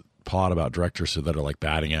on this pod about directors that are like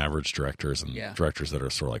batting average directors and directors that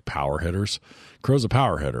are sort of like power hitters. Crowe's a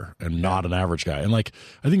power hitter and not an average guy. And like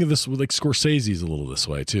I think of this with like Scorsese's a little this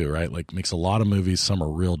way too, right? Like makes a lot of movies, some are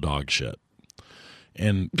real dog shit.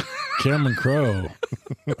 And Cameron Crowe,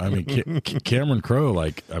 I mean, Cameron Crowe,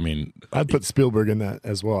 like, I mean, I'd put Spielberg in that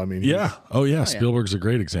as well. I mean, yeah. Oh, yeah. Spielberg's a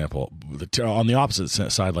great example. On the opposite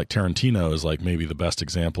side, like Tarantino is like maybe the best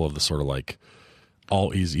example of the sort of like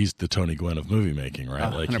he's the Tony Gwynn of movie making,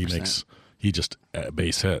 right? Like 100%. he just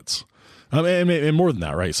base hits. And more than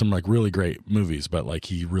that, right? Some like really great movies, but like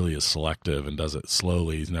he really is selective and does it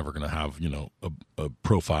slowly. He's never going to have, you know, a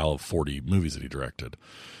profile of 40 movies that he directed.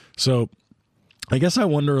 So I guess I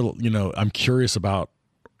wonder, you know, I'm curious about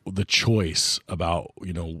the choice about,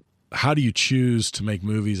 you know, how do you choose to make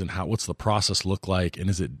movies and what's the process look like? And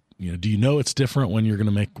is it, you know, do you know it's different when you're going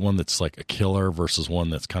to make one that's like a killer versus one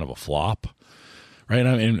that's kind of a flop? Right.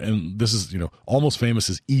 And this is, you know, Almost Famous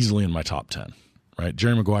is easily in my top 10, right?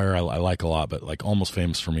 Jerry Maguire, I like a lot, but like Almost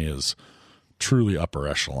Famous for me is truly upper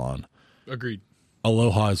echelon. Agreed.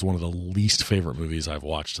 Aloha is one of the least favorite movies I've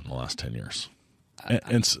watched in the last 10 years.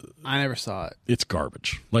 And I never saw it. it's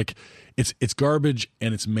garbage. Like it's garbage,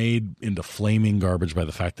 and it's made into flaming garbage by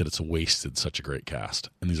the fact that it's wasted such a great cast.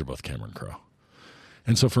 And these are both Cameron Crowe.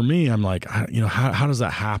 And so for me, I'm like, you know, how does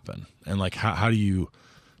that happen? And like, how do you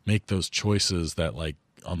make those choices that like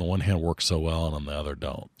on the one hand work so well and on the other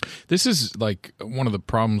don't? This is like one of the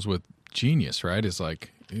problems with Genius, right? Is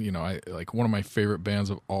like, you know, I like one of my favorite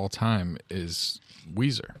bands of all time is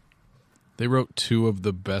Weezer. They wrote two of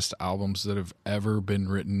the best albums that have ever been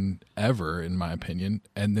written ever, in my opinion.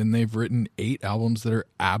 And then they've written 8 albums that are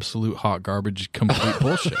absolute hot garbage, complete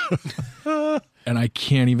bullshit. And I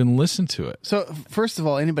can't even listen to it. So, first of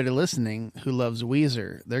all, anybody listening who loves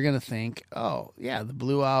Weezer, they're going to think, oh, yeah, the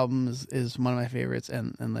Blue Album is one of my favorites.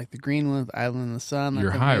 And like the green one with Island in the Sun. You're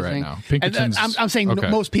high right now. And, Pinkerton's. I'm saying okay.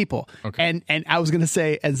 most people. Okay. And I was going to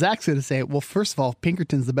say, and Zach's going to say, well, first of all,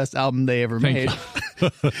 Pinkerton's the best album they ever Thank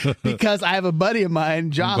made. Because I have a buddy of mine,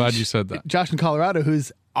 Josh. I'm glad you said that. Josh in Colorado,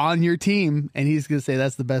 who's on your team, and he's going to say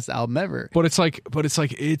that's the best album ever. But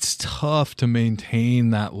it's tough to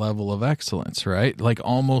maintain that level of excellence, right? Like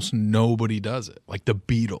almost nobody does it. Like the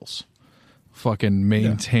Beatles fucking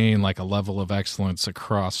maintain like a level of excellence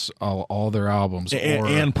across all their albums,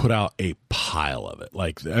 and put out a pile of it.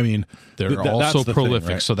 Like, I mean, they're also that's the prolific.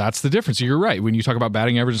 thing, right? So that's the difference. You're right. When you talk about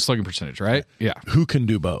batting average and slugging percentage, right? Yeah. Who can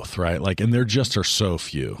do both, right? Like, and there just are so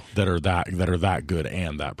few that are that good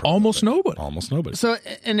and that prolific. Almost nobody. Almost nobody. So,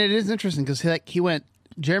 and it is interesting because he went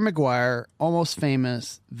Jerry Maguire, Almost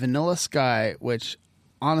Famous, Vanilla Sky, which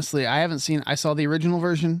honestly I haven't seen. I saw the original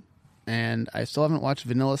version, and I still haven't watched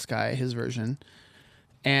Vanilla Sky, his version.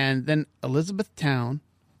 And then Elizabethtown,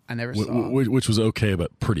 I never saw. Which was okay,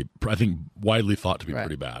 but pretty, I think, widely thought to be Right.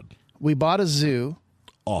 pretty bad. We Bought a Zoo,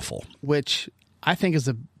 Awful. which I think is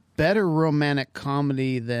a better romantic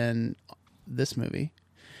comedy than this movie.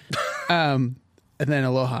 and then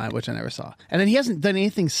Aloha, which I never saw. And then he hasn't done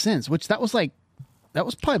anything since, which that was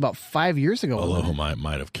probably about 5 years ago. Aloha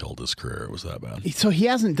might have killed his career. It was that bad. So he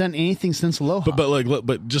hasn't done anything since Aloha.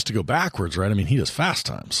 But just to go backwards, right? I mean, he does Fast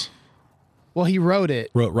Times. Well, he wrote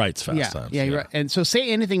it. Writes Fast Times. Yeah, right. And so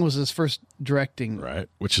Say Anything was his first directing. Right.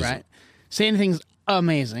 Which is right. Say Anything's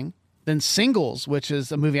amazing. Then Singles, which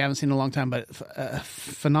is a movie I haven't seen in a long time, but a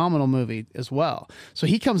phenomenal movie as well. So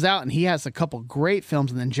he comes out and he has a couple great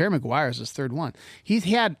films, and then Jerry Maguire is his third one. He's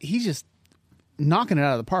just knocking it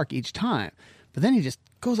out of the park each time, but then he just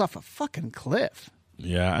goes off a fucking cliff.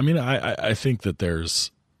 Yeah, I mean, I think that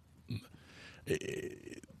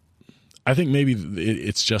I think maybe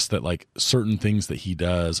it's just that like certain things that he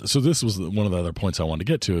does. So this was one of the other points I wanted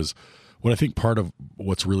to get to is what I think part of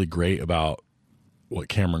what's really great about what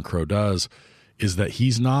Cameron Crowe does is that he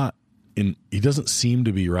doesn't seem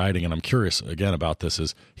to be writing, and I'm curious again about this,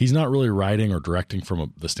 is he's not really writing or directing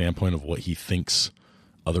from the standpoint of what he thinks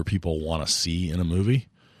other people want to see in a movie.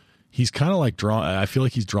 He's kind of like I feel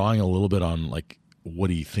like he's drawing a little bit on like what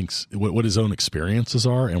he thinks, what his own experiences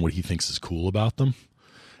are and what he thinks is cool about them,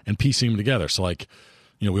 and piecing them together. So like,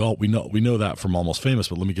 you know, we know that from Almost Famous,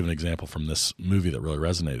 but let me give an example from this movie that really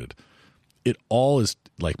resonated. It all is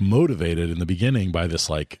like motivated in the beginning by this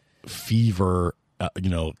like fever,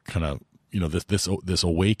 this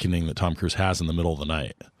awakening that Tom Cruise has in the middle of the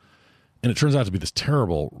night. And it turns out to be this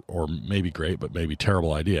terrible, or maybe great, but maybe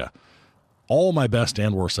terrible idea. All my best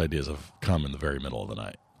and worst ideas have come in the very middle of the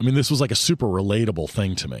night. I mean, this was like a super relatable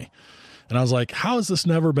thing to me. And I was like, how has this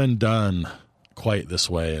never been done quite this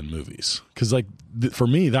way in movies? Because like for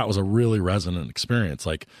me, that was a really resonant experience.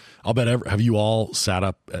 Like I'll bet have you all sat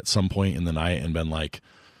up at some point in the night and been like,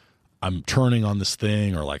 I'm turning on this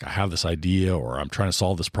thing, or like I have this idea, or I'm trying to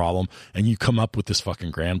solve this problem, and you come up with this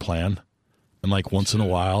fucking grand plan, and like once in a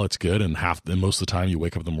while it's good, and most of the time you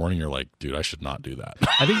wake up in the morning, you're like, dude, I should not do that.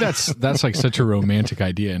 I think that's like such a romantic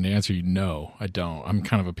idea, and to answer you, no, I don't. I'm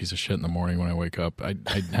kind of a piece of shit in the morning when I wake up. I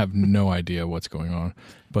have no idea what's going on,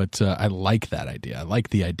 but I like that idea. I like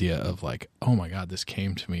the idea of like, oh my God, this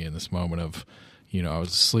came to me in this moment of, you know, I was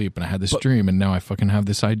asleep and I had this dream, and now I fucking have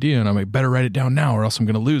this idea, and I'm like, better write it down now, or else I'm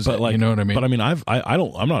going to lose it. Like, you know what I mean? But I mean,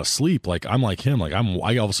 I'm not asleep. Like I'm like him. Like I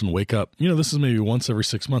all of a sudden wake up. You know, this is maybe once every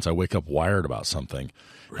 6 months. I wake up wired about something,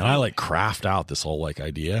 and I like craft out this whole like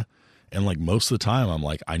idea. And like most of the time, I'm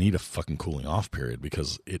like, I need a fucking cooling off period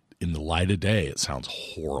because in the light of day, it sounds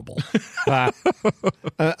horrible. I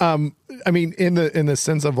mean, in the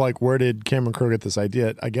sense of like, where did Cameron Crowe get this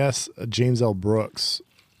idea? I guess James L. Brooks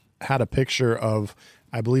had a picture of,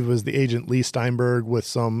 I believe it was the agent Lee Steinberg with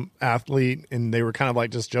some athlete, and they were kind of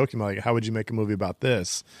like just joking, like, how would you make a movie about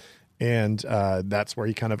this? And that's where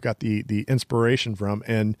he kind of got the inspiration from.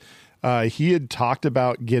 And he had talked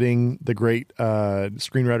about getting the great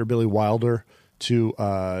screenwriter Billy Wilder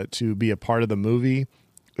to be a part of the movie.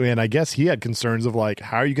 And I guess he had concerns of like,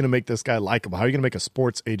 how are you going to make this guy likable? How are you going to make a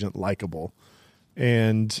sports agent likable?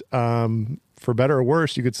 And for better or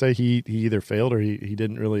worse, you could say he either failed or he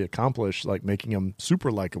didn't really accomplish like making him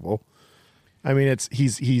super likable. I mean,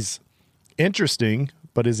 he's interesting,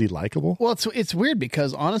 but is he likable? Well, it's weird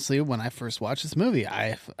because honestly, when I first watched this movie,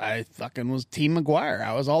 I fucking was Team Maguire.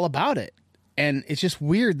 I was all about it, and it's just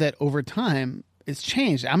weird that over time it's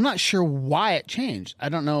changed. I'm not sure why it changed. I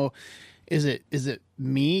don't know. Is it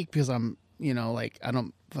me because I'm, you know, like I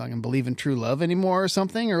don't fucking believe in true love anymore or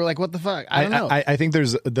something, or like what the fuck? I don't know. I think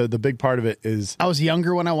there's the big part of it is I was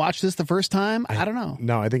younger when I watched this the first time. I don't know.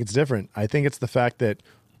 No, I think it's different. I think it's the fact that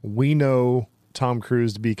we know Tom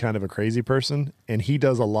Cruise to be kind of a crazy person, and he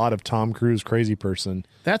does a lot of Tom Cruise crazy person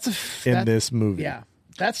in this movie. Yeah.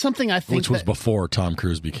 That's something I think which was before Tom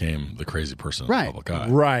Cruise became the crazy person in the public eye.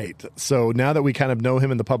 Right. So now that we kind of know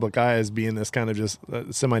him in the public eye as being this kind of just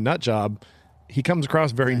semi-nut job, he comes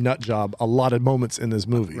across very nut job a lot of moments in this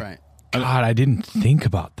movie. Right. God, I didn't think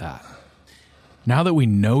about that. Now that we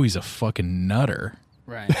know he's a fucking nutter,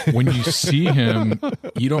 right? When you see him,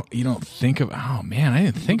 you don't think of, oh man, I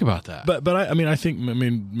didn't think about that. But I think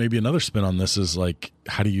maybe another spin on this is like,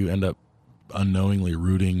 how do you end up unknowingly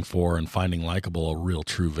rooting for and finding likable a real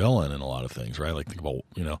true villain in a lot of things, right? Like think about,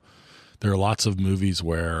 you know, there are lots of movies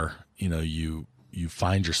where, you know, you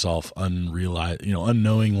find yourself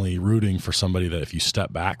unknowingly rooting for somebody that if you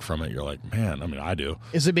step back from it, you're like, man, I mean, I do.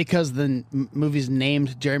 Is it because the movie's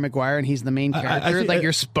named Jerry Maguire and he's the main character?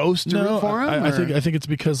 You're supposed to root for him? I think it's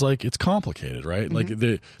because like it's complicated, right?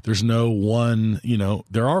 Mm-hmm. Like there's no one, you know,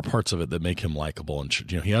 there are parts of it that make him likable,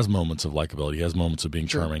 and you know, he has moments of likability, he has moments of being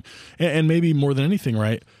charming, and maybe more than anything,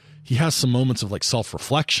 right? He has some moments of like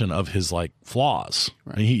self-reflection of his like flaws.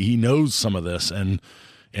 Right. And he knows some of this, and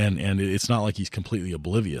and it's not like he's completely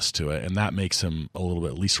oblivious to it, and that makes him a little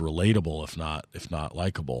bit at least relatable, if not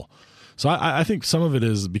likable. So I think some of it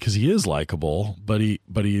is because he is likable, but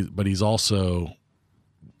he's also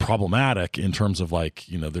problematic in terms of like,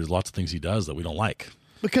 you know, there's lots of things he does that we don't like.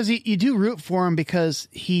 Because you do root for him because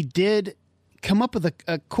he did come up with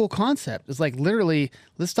a cool concept. It's like, literally,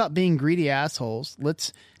 let's stop being greedy assholes.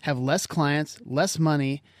 Let's have less clients, less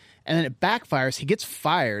money, and then it backfires. He gets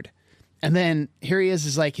fired, and then here he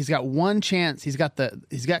is like, he's got one chance. He's got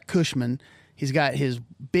Cushman. He's got his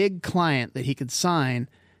big client that he could sign,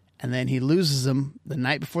 and then he loses him the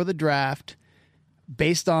night before the draft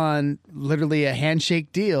based on literally a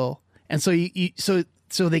handshake deal. And so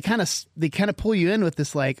so they kind of pull you in with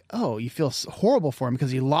this, like, oh, you feel horrible for him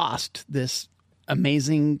because he lost this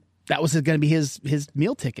amazing, that was going to be his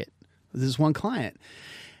meal ticket, this one client.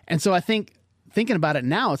 And so I think thinking about it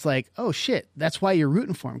now, it's like, oh shit, that's why you're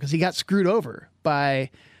rooting for him, because he got screwed over by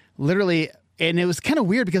literally, and it was kind of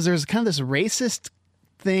weird because there's kind of this racist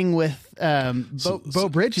thing with Bo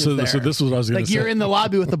Bridges there. So this was what I was going to say. Like, you're in the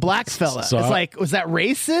lobby with the black fella. It's like, was that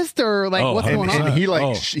racist or like what's going on? And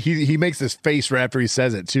he makes this face right after he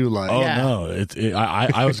says it too. Like, no,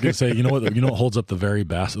 I was going to say, you know what holds up the very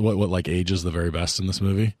best? What like ages the very best in this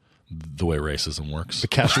movie? The way racism works. The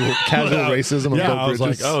casual racism. Yeah, I was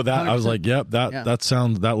like, I was like, yep,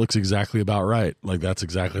 that looks exactly about right. Like, that's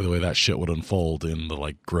exactly the way that shit would unfold in the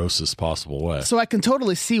like grossest possible way. So I can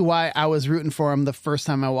totally see why I was rooting for him the first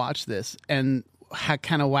time I watched this, and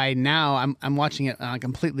kind of why now I'm watching it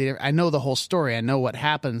completely different. I know the whole story. I know what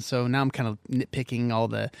happened. So now I'm kind of nitpicking all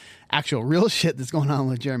the actual real shit that's going on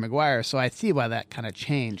with Jerry Maguire. So I see why that kind of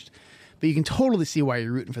changed. But you can totally see why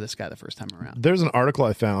you're rooting for this guy the first time around. There's an article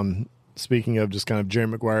I found, speaking of just kind of Jerry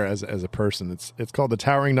Maguire as a person. It's called The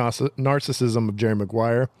Towering Narcissism of Jerry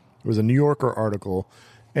Maguire. It was a New Yorker article,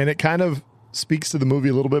 and it kind of speaks to the movie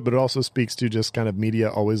a little bit, but it also speaks to just kind of media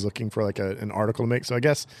always looking for like an article to make. So I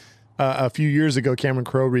guess a few years ago, Cameron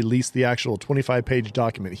Crowe released the actual 25-page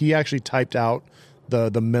document. He actually typed out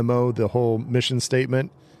the memo, the whole mission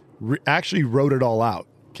statement, actually wrote it all out.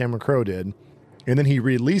 Cameron Crowe did. And then he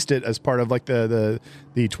released it as part of like the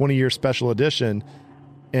 20-year special edition.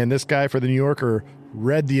 And this guy for the New Yorker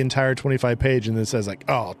read the entire 25-page and then says like,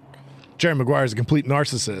 "Oh, Jerry Maguire is a complete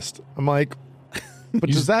narcissist." I'm like, but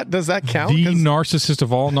does that count? The narcissist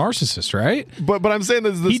of all narcissists, right? But I'm saying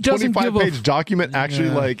this 25-page document actually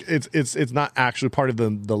like it's not actually part of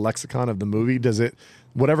the lexicon of the movie. Does it?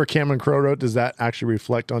 Whatever Cameron Crowe wrote, does that actually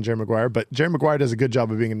reflect on Jerry Maguire? But Jerry Maguire does a good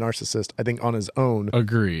job of being a narcissist, I think, on his own.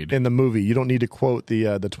 Agreed. In the movie, you don't need to quote the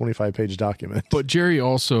 25-page document. But Jerry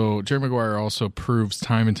Maguire also proves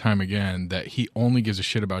time and time again that he only gives a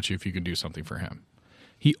shit about you if you can do something for him.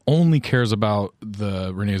 He only cares about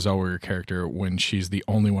the Renee Zellweger character when she's the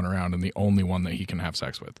only one around and the only one that he can have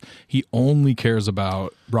sex with. He only cares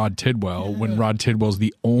about Rod Tidwell when Rod Tidwell's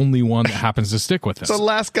the only one that happens to stick with him. It's the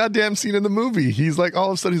last goddamn scene in the movie. He's like,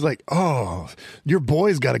 all of a sudden, he's like, "Oh, your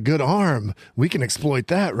boy's got a good arm. We can exploit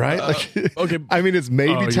that, right?" Okay. I mean, it's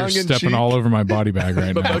maybe tongue in cheek. You're stepping all over my body bag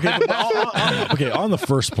right now. Okay, on the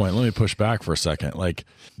first point, let me push back for a second. Like,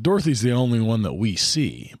 Dorothy's the only one that we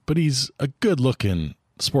see, but he's a good-looking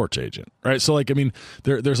sports agent, right? So like, I mean,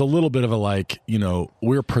 there's a little bit of a like, you know,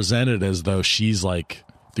 we're presented as though she's like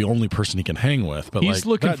the only person he can hang with, but he's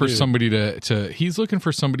looking for somebody he's looking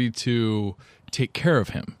for somebody to take care of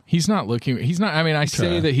him. I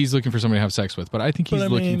say that he's looking for somebody to have sex with, but I think he's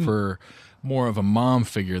looking for more of a mom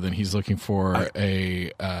figure than he's looking for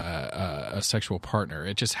a sexual partner.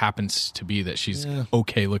 It just happens to be that she's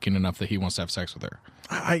okay looking enough that he wants to have sex with her.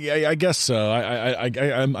 I guess so.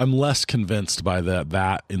 I'm less convinced by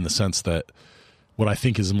that in the sense that what I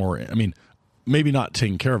think is more, I mean, maybe not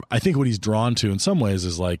taken care of. I think what he's drawn to in some ways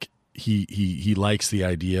is like he likes the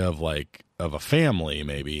idea of like of a family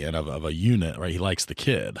maybe and of a unit, right? He likes the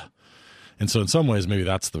kid. And so in some ways maybe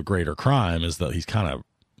that's the greater crime, is that he's kind of,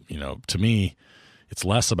 you know, to me it's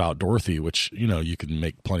less about Dorothy, which, you know, you can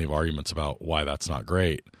make plenty of arguments about why that's not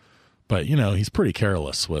great. But, you know, he's pretty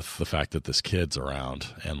careless with the fact that this kid's around,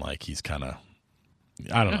 and like he's kind of,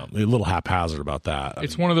 I don't know, a little haphazard about that.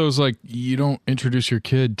 It's one of those, like, you don't introduce your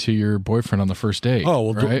kid to your boyfriend on the first date. Oh,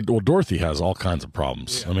 well, right? Dorothy has all kinds of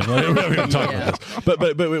problems. Yeah. I mean, we don't talk about this.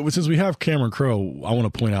 But since we have Cameron Crowe, I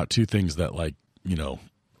want to point out two things that, like, you know,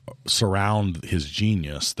 surround his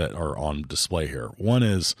genius that are on display here. One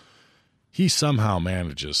is he somehow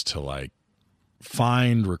manages to, like,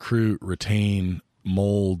 find, recruit, retain,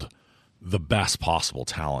 mold the best possible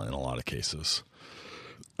talent in a lot of cases.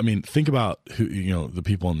 I mean, think about who, you know, the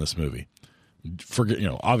people in this movie. forget,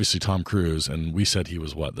 obviously Tom Cruise, and we said he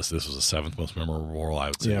was this was the 7th most memorable role. I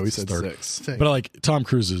would say we it's said third. 6. But like Tom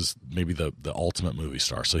Cruise is maybe the ultimate movie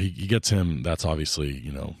star, so he gets him. That's obviously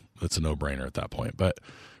that's a no brainer at that point. But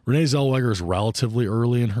Renee Zellweger is relatively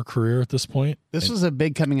early in her career at this point. This was a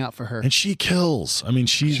big coming out for her. And she kills. I mean,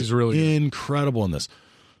 she's really incredible in this.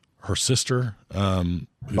 Her sister, Bonnie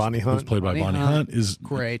Hunt, who's played by Bonnie Hunt, is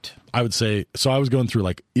great. I would say. So I was going through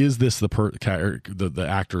like, is this the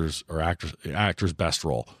actor's best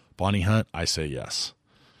role? Bonnie Hunt, I say yes.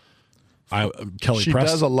 Kelly She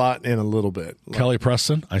Preston does a lot in a little bit. Kelly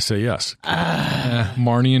Preston, I say yes.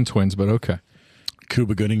 Marnie and twins, but okay.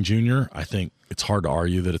 Cuba Gooding Jr., I think it's hard to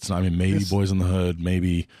argue that it's not. I mean, maybe Boys in the Hood,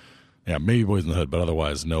 maybe Boys in the Hood, but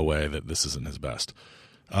otherwise, no way that this isn't his best.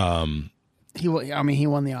 He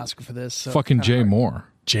won the Oscar for this. So Fucking Jay Moore.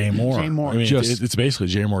 Jay Moore. Jay Moore. I mean, Just it's basically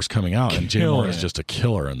Jay Moore's coming out, and Jay Moore is it. just a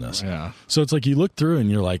killer in this. Yeah. So it's like you look through and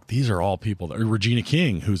you're like, these are all people. Regina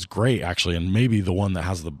King, who's great actually, and maybe the one that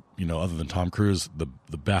has the other than Tom Cruise,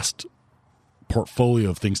 the best portfolio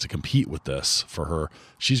of things to compete with this for her.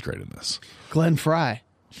 She's great in this. Glenn Fry.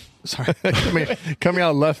 Sorry. coming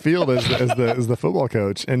out of left field as the football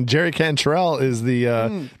coach, and Jerry Cantrell is the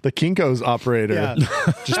Kinko's operator. Yeah.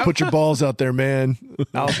 Just put your balls out there, man.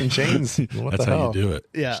 Alice in Chains. What That's the how hell? you do it.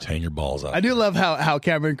 Yeah. Just hang your balls out. I do love how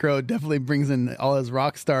Cameron Crowe definitely brings in all his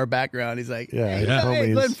rock star background. He's like, Yeah, hey, yeah. hey,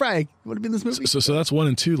 Homies. Glenn Fry, want to be in this movie? So that's 1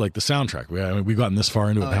 and 2, like the soundtrack. We've gotten this far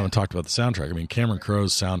into it and haven't talked about the soundtrack. I mean, Cameron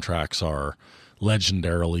Crowe's soundtracks are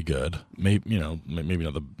legendarily good. Maybe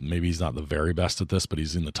maybe he's not the very best at this, but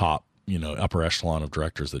he's in the top, upper echelon of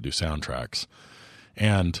directors that do soundtracks.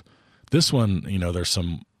 And this one, there's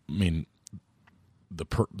some, the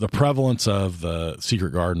prevalence of the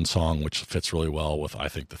Secret Garden song, which fits really well with, I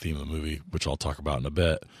think, the theme of the movie, which I'll talk about in a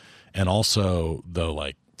bit. And also the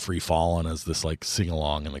like Free Fallin' as this like sing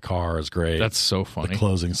along in the car is great. That's so funny. The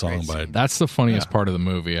closing song by That's the funniest part of the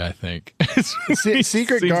movie, I think. Secret Sings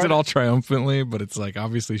Garden. it all triumphantly, but it's like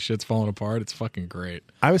obviously shit's falling apart. It's fucking great.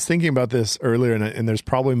 I was thinking about this earlier, and there's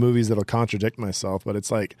probably movies that'll contradict myself, but it's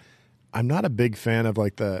like I'm not a big fan of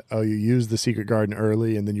like you use the Secret Garden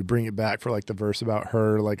early and then you bring it back for like the verse about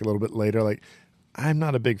her like a little bit later. Like I'm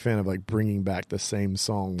not a big fan of like bringing back the same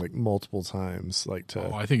song like multiple times. Like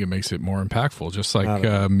to I think it makes it more impactful, just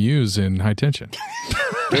like Muse in High Tension.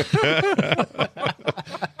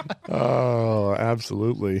 Oh,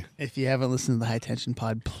 absolutely. If you haven't listened to the High Tension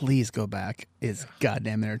Pod, please go back. It's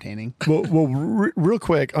goddamn entertaining. well, real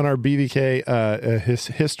quick on our BVK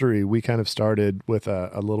history, we kind of started with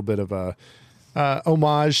a little bit of a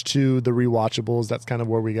homage to the rewatchables. That's kind of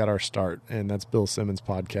where we got our start, and that's Bill Simmons'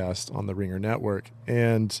 podcast on the Ringer Network.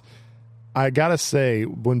 And I gotta say,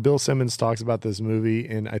 when Bill Simmons talks about this movie,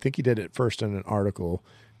 and I think he did it first in an article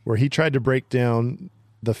where he tried to break down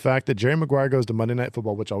the fact that Jerry Maguire goes to Monday Night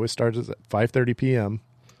Football, which always starts at 5:30 p.m.,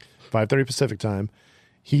 5:30 Pacific time.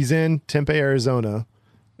 He's in Tempe, Arizona.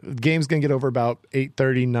 The game's going to get over about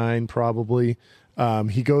 8:30, 9 probably.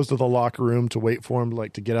 He goes to the locker room to wait for him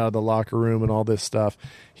to get out of the locker room and all this stuff.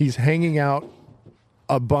 He's hanging out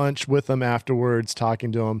a bunch with them afterwards,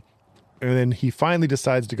 talking to him. And then he finally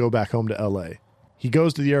decides to go back home to L.A. He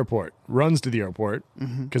goes to the airport, runs to the airport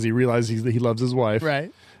because he realizes he loves his wife.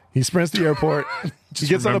 Right. He sprints to the airport. He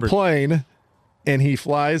gets on a plane and he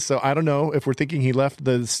flies. So I don't know if we're thinking he left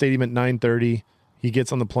the stadium at 9:30. He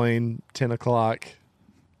gets on the plane 10 o'clock,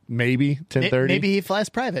 maybe 10:30. Maybe he flies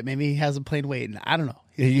private. Maybe he has a plane waiting. I don't know.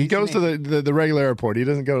 He goes to the regular airport. He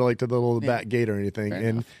doesn't go to the little back gate or anything. Fair and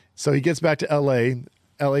enough. so he gets back to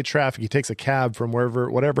LA traffic. He takes a cab from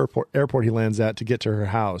whatever airport he lands at to get to her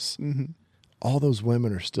house. Mm-hmm. All those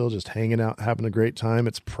women are still just hanging out, having a great time.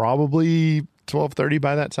 It's probably 12:30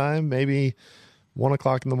 by that time, maybe 1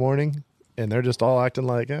 o'clock in the morning. And they're just all acting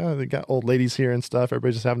like, oh, they got old ladies here and stuff.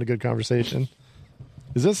 Everybody's just having a good conversation.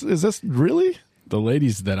 Is this really? The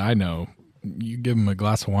ladies that I know, you give them a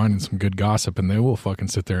glass of wine and some good gossip, and they will fucking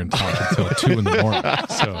sit there and talk until 2 in the morning.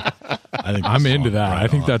 So I think I'm into that. I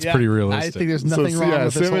think that's pretty I realistic. think there's nothing wrong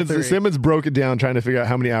with this whole theory. Simmons broke it down trying to figure out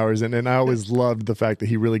how many hours, and I always loved the fact that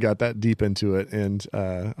he really got that deep into it. And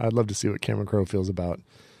I'd love to see what Cameron Crowe feels about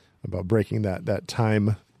breaking that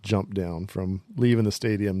time jump down from leaving the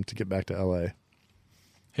stadium to get back to LA.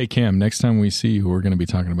 Hey, Cam, next time we see you, we're going to be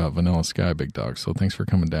talking about Vanilla Sky, big dog. So thanks for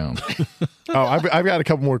coming down. Oh, I've got a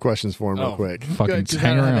couple more questions for him real quick. Fucking Good, 'cause I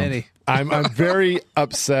hang don't have around. any. I'm very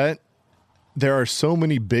upset. There are so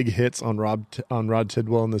many big hits on Rod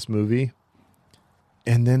Tidwell in this movie,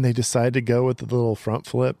 and then they decide to go with the little front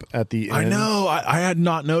flip at the end. I know. I had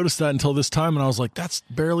not noticed that until this time, and I was like, that's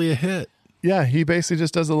barely a hit. Yeah, he basically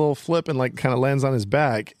just does a little flip and kind of lands on his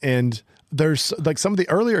back. And there's like some of the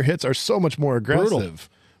earlier hits are so much more aggressive. Brutal.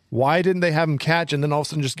 Why didn't they have him catch and then all of a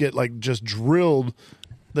sudden just get like just drilled?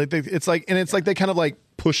 Like it's like they kind of like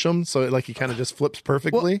push him so like he kind of just flips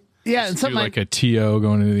perfectly. Yeah, and Do something like a TO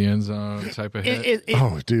going into the end zone type of hit.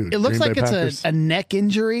 Oh, dude, It looks Green like Bay it's Packers. a neck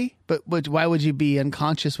injury, but why would you be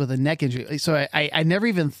unconscious with a neck injury? So I never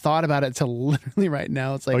even thought about it until literally right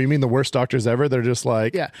now. It's like, Oh, you mean the worst doctors ever? They're just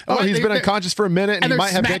like, Yeah. oh, Oh, he's they're- been unconscious for a minute and he they're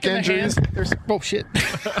might have neck smacking their injuries. hands. Oh shit!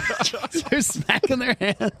 They're smacking their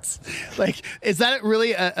hands. Like, is that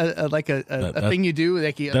really a thing you do?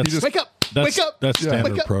 Like, you just wake up, wake up. That's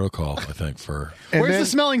standard wake up. protocol, I think. For And Where's then- the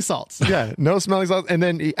smelling salts? Yeah, no smelling salts. And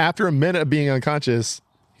then after a minute of being unconscious,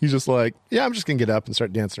 he's just like, yeah, I'm just going to get up and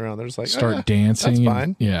start dancing around. They're just like, Start dancing. That's and-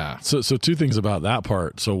 fine. Yeah. so two things about that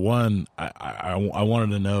part. So one, I wanted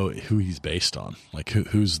to know who he's based on. Like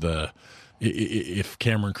who's the if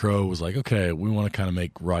Cameron Crowe was like, okay, we want to kind of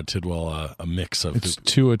make Rod Tidwell a mix of It's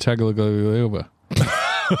Tua Tagovailoa.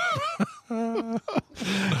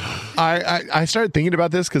 I started thinking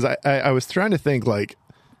about this because I was trying to think like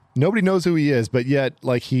nobody knows who he is, but yet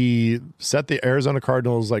like he set the Arizona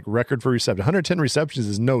Cardinals like record for reception. 110 receptions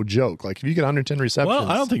is no joke. Like if you get 110 receptions, Well,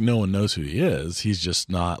 I don't think no one knows who he is. He's just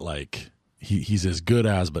not like he's as good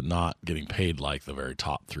as, but not getting paid like the very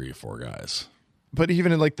top 3 or 4 guys. But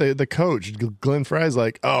even in like the coach, Glenn Fry's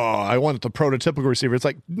like, oh, I want the prototypical receiver. It's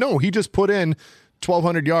like, no, he just put in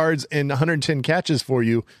 1,200 yards and 110 catches for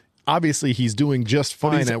you. Obviously, he's doing just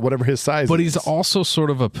fine at whatever his size But is. he's also sort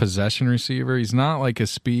of a possession receiver. He's not like a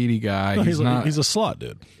speedy guy. No, he's not. he's a slot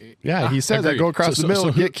dude. Yeah, he says, I agreed. go across So- the middle so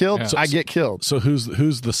and who- get killed. yeah. I get killed. So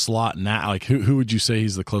who's the slot now? Like who would you say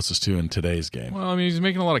he's the closest to in today's game? Well, I mean, he's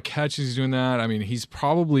making a lot of catches. He's doing that. I mean, he's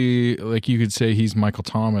probably like you could say he's Michael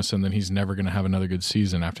Thomas, and then he's never going to have another good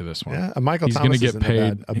season after this one. Yeah, Michael he's Thomas gonna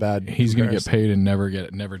isn't a bad He's going to get comparison. paid and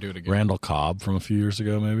never do it again. Randall Cobb from a few years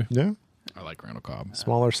ago, maybe. Yeah, I like Randall Cobb.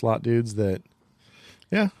 smaller slot dudes that.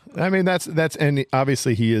 Yeah, I mean that's and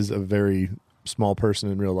obviously he is a very small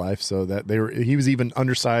person in real life, so that he was even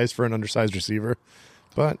undersized for an undersized receiver,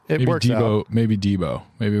 but it Maybe works out. Maybe Debo.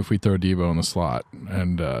 Maybe if we throw Debo in the slot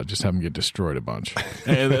and just have him get destroyed a bunch.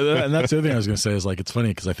 and that's the other thing I was going to say is like it's funny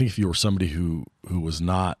because I think if you were somebody who was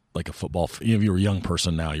not like a football, if you were a young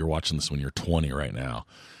person now, you're watching this when you're 20 right now,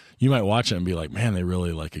 you might watch it and be like, man, they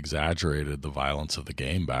really like exaggerated the violence of the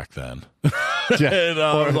game back then. Yeah. And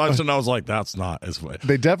I was watching, I was like, that's not as way.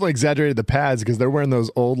 They definitely exaggerated the pads because they're wearing those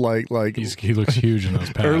old like He looks huge in those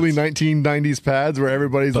pads. early 1990s pads where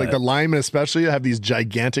everybody's like But- the linemen especially have these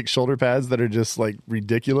gigantic shoulder pads that are just like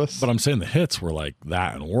ridiculous. But I'm saying the hits were like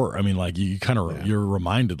that and worse. I mean, like you kind of you're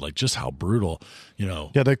reminded like just how brutal, yeah,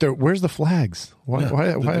 like where's the flags? Why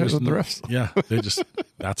are there's the no- refs? Yeah, they just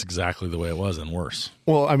that's exactly the way it was and worse.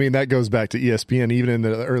 Well, I mean that goes back to ESPN. Even in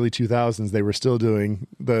the early 2000s, they were still doing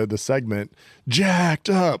the segment jacked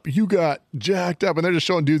up. You got jacked up, and they're just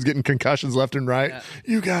showing dudes getting concussions left and right. Yeah.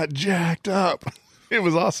 You got jacked up. It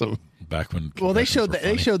was awesome. Back when Well, they concussions showed were that. They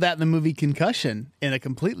funny. showed that in the movie Concussion in a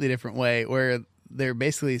completely different way, where they're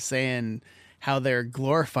basically saying how they're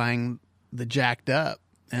glorifying the jacked up,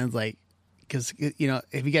 and it's like, because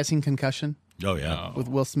have you guys seen Concussion Oh yeah, with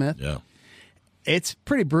Will Smith? yeah. It's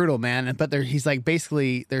pretty brutal, man. But he's like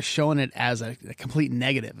basically they're showing it as a complete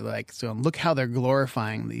negative. Like, so look how they're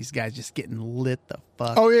glorifying these guys just getting lit the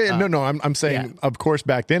fuck. Oh yeah, up. no. I'm saying, Yeah. of course,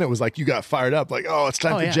 back then it was like you got fired up, like it's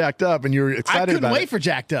time Oh, for yeah. jacked up, and you were I excited couldn't about wait it. for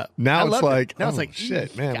Jacked Up. Now I it's loved it. like, now it's like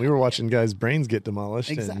shit, man. God. We were watching guys' brains get demolished.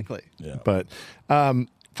 and- Exactly. Yeah. But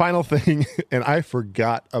final thing, and I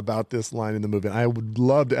forgot about this line in the movie. And I would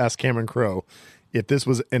love to ask Cameron Crowe if this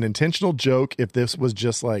was an intentional joke, if this was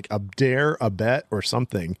just like a dare, a bet, or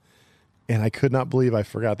something. And I could not believe I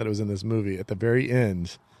forgot that it was in this movie. At the very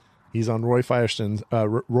end, he's on Roy Firestone's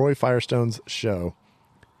show,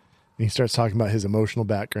 and he starts talking about his emotional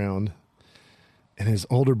background. And his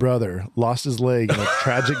older brother lost his leg in a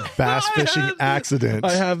tragic bass fishing accident.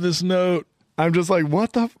 I have this note. I'm just like,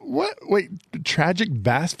 what? Wait, tragic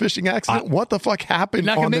bass fishing accident? What the fuck happened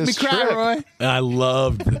You're not on gonna make me this cry, trip? Roy. And I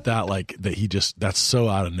loved that he just that's so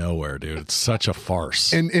out of nowhere, dude. It's such a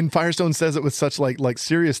farce. And Firestone says it with such like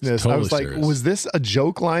seriousness. Totally I was like, serious. was this a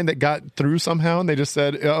joke line that got through somehow? And they just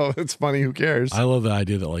said, oh, it's funny. Who cares? I love the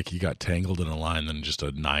idea that like he got tangled in a line, then just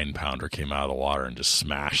a 9-pounder came out of the water and just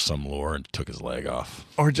smashed some lure and took his leg off.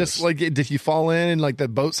 Or just like, did he fall in and like the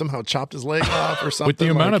boat somehow chopped his leg off or something? With the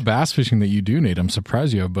amount like, of bass fishing that you do, Nate, I'm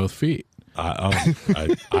surprised you have both feet.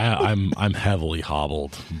 I'm heavily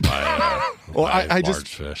hobbled by, Well, by I large just-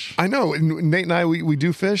 fish. I know. And Nate and I, we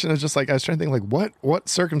do fish, and I was just like, I was trying to think like what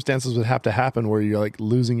circumstances would have to happen where you're like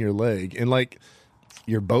losing your leg, and like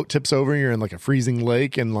your boat tips over, you're in like a freezing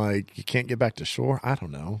lake, and like you can't get back to shore. I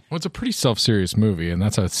don't know. Well, it's a pretty self-serious movie, and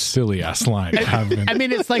that's a silly ass line to have in. I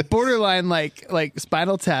mean, it's like borderline like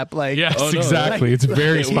Spinal Tap. Like, Yes, exactly. It's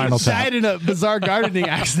very Spinal he Tap. died in a bizarre gardening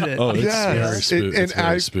accident. Oh, it's Yeah, very spooky. and It's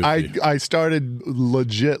very spooky. I started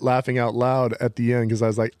legit laughing out loud at the end because I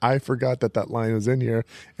was like, I forgot that line was in here,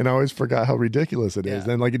 and I always forgot how ridiculous it is,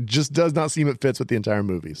 Yeah. and like it just does not seem it fits with the entire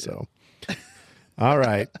movie. So, all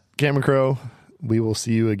right, Cameron Crowe, we will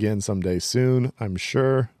see you again someday soon, I'm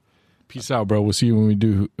sure. Peace out, bro. We'll see you when we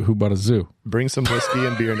do Who Bought a Zoo. Bring some whiskey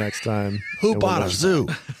and beer next time. Who and we'll bought a know. zoo?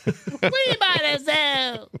 We bought a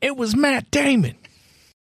zoo. It was Matt Damon.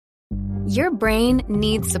 Your brain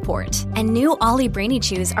needs support, and new Ollie Brainy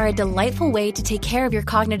Chews are a delightful way to take care of your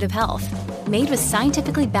cognitive health. Made with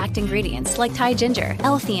scientifically backed ingredients like Thai ginger,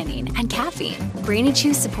 L-theanine, and caffeine, Brainy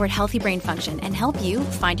Chews support healthy brain function and help you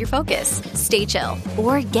find your focus, stay chill,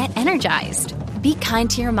 or get energized. Be kind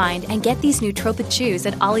to your mind and get these nootropic chews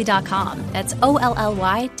at ollie.com. That's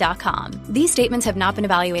OLLY.com. These statements have not been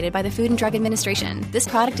evaluated by the Food and Drug Administration. This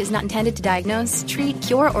product is not intended to diagnose, treat,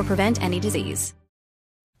 cure, or prevent any disease.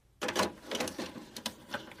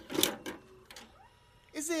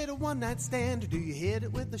 Is it a one-night stand, or do you hit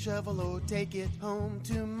it with a shovel, or take it home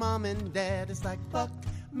to mom and dad? It's like fuck,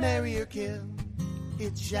 marry, or kill.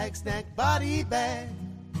 It's Shag Snack Body Bag.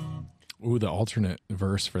 Ooh, the alternate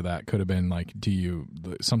verse for that could have been like,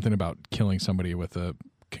 something about killing somebody with a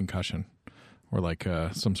concussion or like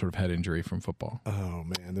some sort of head injury from football. Oh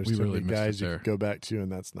man, there's We so really many missed guys it you there. could go back to,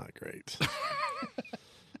 and that's not great.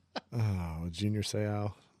 Oh, Junior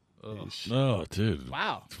Seau. No, dude.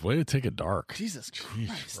 Wow. Way to take it dark. Jesus Jeez,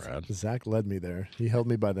 Christ. Brad. Zach led me there. He held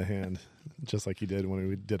me by the hand, just like he did when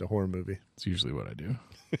we did a horror movie. It's usually what I do.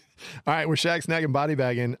 All right, we're shag, snagging, body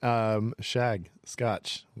bagging. Shag,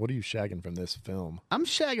 Scotch, what are you shagging from this film? I'm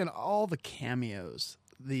shagging all the cameos.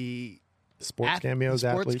 The Sports cameos,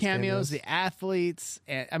 sports athletes cameos, the athletes,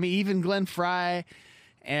 and I mean even Glenn Fry,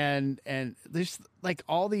 and there's like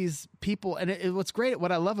all these people, and what's great,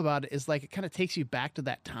 what I love about it is like it kind of takes you back to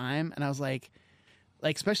that time, and I was like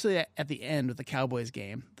especially at the end with the Cowboys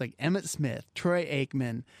game, like Emmitt Smith, Troy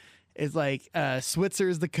Aikman. Is like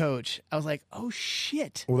Switzer's the coach. I was like, oh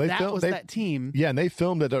shit, Well, that was that team, Yeah, and they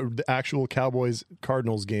filmed at the actual Cowboys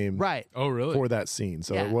Cardinals game, right? Oh, really? for that scene.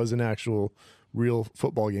 So Yeah. it was an actual real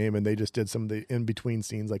football game, and they just did some of the in between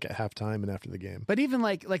scenes, like at halftime and after the game. But even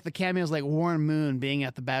like the cameos, like Warren Moon being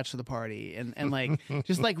at the bachelor party, and like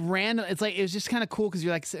just like random. It's like it was just kind of cool because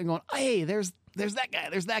you're like sitting going, hey, there's that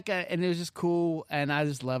guy, and it was just cool, and I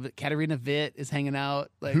just loved it. Katarina Witt is hanging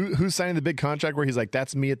out. Like, Who's signing the big contract where he's like,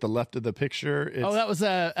 "That's me at the left of the picture"? It's oh, that was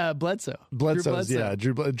Bledsoe. Bledsoe's.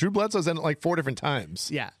 Drew Bledsoe. Yeah, Drew Bledsoe's in it like 4 different times.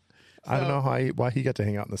 Yeah. I don't know why he got to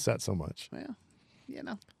hang out in the set so much. Well, you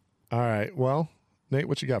know. All right, well, Nate,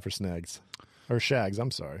 what you got for snags or shags? I'm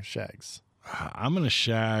sorry, shags. I'm going to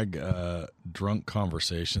shag drunk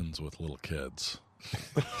conversations with little kids.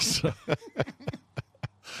 So,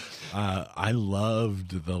 I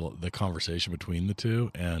loved the conversation between the two,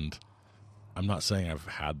 and I'm not saying I've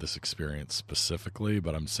had this experience specifically,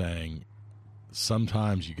 but I'm saying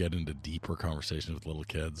sometimes you get into deeper conversations with little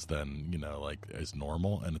kids than, like is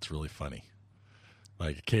normal, and it's really funny.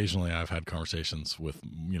 Like occasionally I've had conversations with,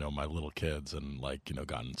 my little kids and like,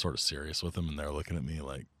 gotten sort of serious with them, and they're looking at me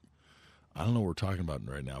like, I don't know what we're talking about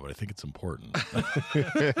right now, but I think it's important.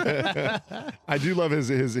 I do love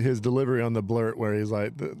his delivery on the blurt where he's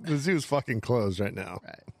like, the zoo's fucking closed right now.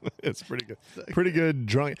 Right. It's pretty good. Pretty good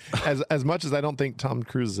drunk. As much as I don't think Tom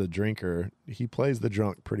Cruise is a drinker, he plays the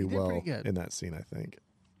drunk pretty did well pretty good. in that scene, I think.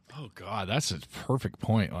 Oh God, that's a perfect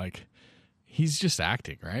point. Like he's just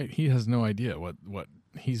acting, right? He has no idea what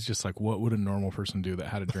he's just like, what would a normal person do that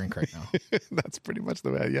had a drink right now? That's pretty much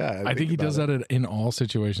the way, yeah. I think he does that in all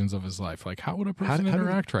situations of his life. Like, how would a person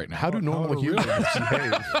interact right now? How do normal humans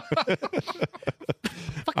behave?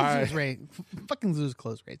 Fucking Zeus rate. Fucking Zeus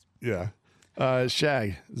close rates. Yeah.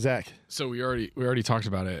 Shag, Zach. So we already talked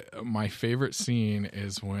about it. My favorite scene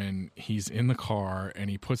is when he's in the car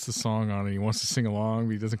and he puts the song on and he wants to sing along,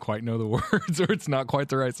 but he doesn't quite know the words, or it's not quite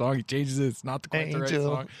the right song. He changes it. It's not quite the right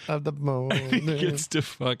Angel song. of the morning. He gets to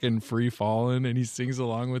fucking Free Fallin' and he sings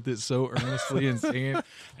along with it so earnestly and singing,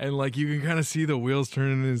 and like you can kind of see the wheels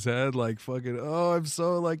turning in his head, like fucking, oh, I'm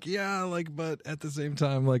so like, yeah, like, but at the same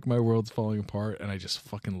time, like my world's falling apart, and I just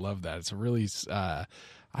fucking love that. It's a really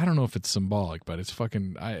I don't know if it's symbolic, but it's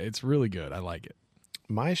fucking it's really good. I like it.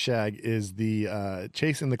 My shag is the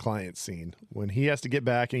chasing the client scene when he has to get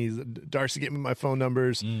back and he's Darcy, get me my phone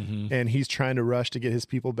numbers, and he's trying to rush to get his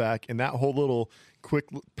people back, and that whole little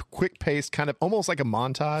quick pace, kind of almost like a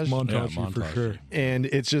montage. Montage for sure. And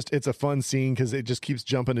it's a fun scene because it just keeps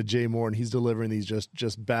jumping to Jay Moore, and he's delivering these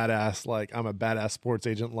just badass, like, I'm a badass sports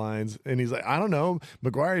agent lines, and he's like, I don't know,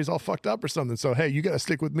 McGuire, he's all fucked up or something, so hey, you got to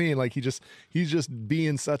stick with me. And like he's just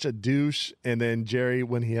being such a douche. And then Jerry,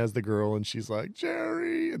 when he has the girl and she's like,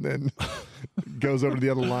 Jerry, and then goes over to the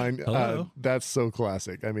other line. That's so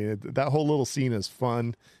classic. I mean, that whole little scene is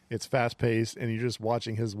fun. It's fast paced, and you're just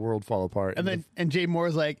watching his world fall apart. And Jay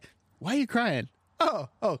Moore's like, why are you crying? Oh,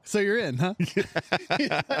 so you're in, huh?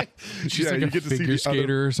 She's like a figure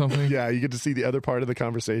skater or something. Yeah, you get to see the other part of the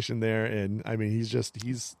conversation there, and I mean, he's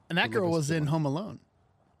and that girl was in Home Alone.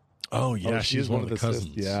 Oh yeah, she's one of the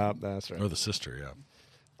cousins. Yeah, that's right. Or the sister. Yeah.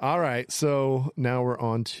 All right, so now we're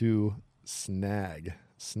on to Snag,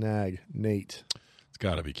 Nate. It's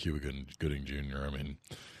got to be Cuba Gooding Jr. I mean,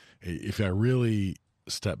 if I really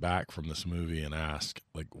step back from this movie and ask,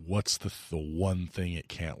 like, what's the one thing it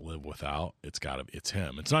can't live without? It's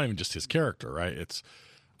him. It's not even just his character, right?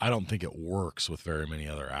 I don't think it works with very many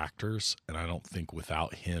other actors, and I don't think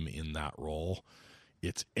without him in that role,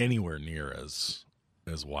 it's anywhere near as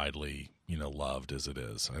widely, loved as it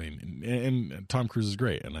is. I mean, and Tom Cruise is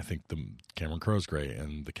great, and I think Cameron Crowe's great,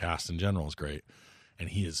 and the cast in general is great, and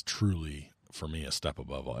he is truly, for me, a step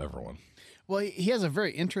above everyone. Well, he has a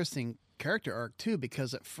very interesting character arc too,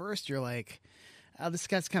 because at first you're like, oh, this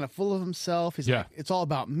guy's kind of full of himself. He's like, it's all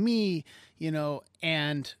about me,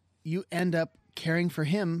 and you end up caring for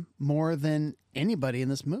him more than anybody in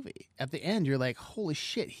this movie. At the end, you're like, holy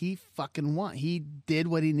shit, he did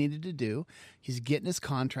what he needed to do. He's getting his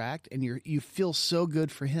contract, and you feel so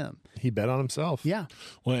good for him. He bet on himself. Yeah.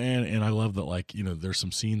 Well, and I love that, like, there's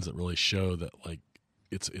some scenes that really show that, like,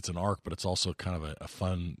 it's an arc, but it's also kind of a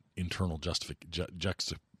fun internal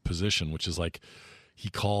juxtaposition, which is like, he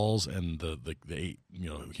calls and the 8,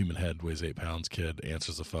 human head weighs 8 pounds kid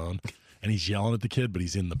answers the phone, and he's yelling at the kid, but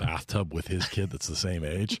he's in the bathtub with his kid that's the same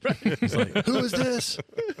age. Right. He's like, who is this?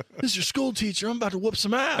 This is your school teacher. I'm about to whoop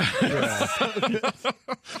some ass.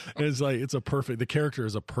 And it's like, the character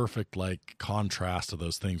is a perfect, like, contrast to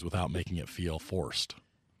those things without making it feel forced.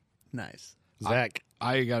 Nice. Zach.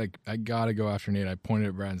 I gotta go after Nate. I pointed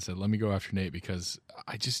at Brad and said, let me go after Nate, because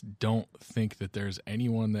I just don't think that there's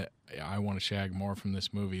anyone that I want to shag more from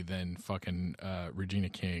this movie than fucking Regina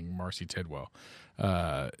King, Marcy Tidwell.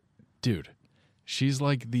 Dude, she's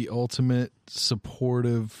like the ultimate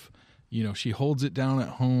supportive, she holds it down at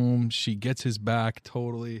home. She gets his back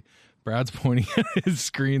totally. Brad's pointing at his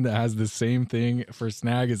screen that has the same thing for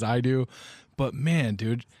Snag as I do. But man,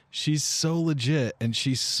 dude, she's so legit, and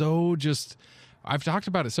she's so just... I've talked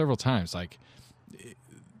about it several times. Like,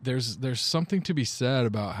 there's something to be said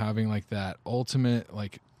about having, like, that ultimate,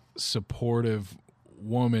 like, supportive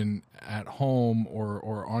woman at home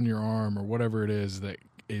or on your arm or whatever it is that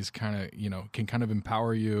is kind of, can kind of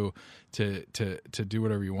empower you to do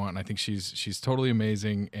whatever you want. And I think she's totally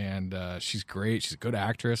amazing, and she's great. She's a good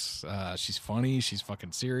actress. She's funny. She's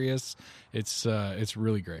fucking serious. It's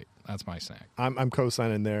really great. That's my snack. I'm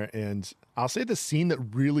co-signing there, and I'll say the scene that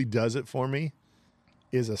really does it for me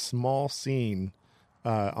is a small scene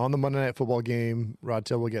on the Monday Night Football game. Rod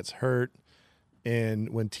Tidwell gets hurt, and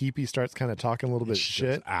when TP starts kind of talking a little bit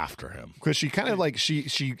shit after him, because she kind of like she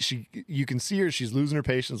you can see her, she's losing her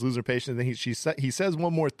patience, and then he says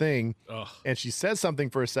one more thing, and she says something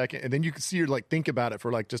for a second, and then you can see her like think about it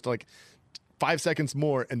for like just like 5 seconds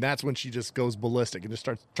more, and that's when she just goes ballistic and just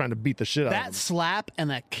starts trying to beat the shit out of him. That slap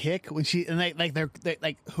and that kick when they're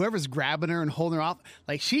like whoever's grabbing her and holding her off,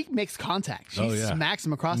 like, she makes contact. She smacks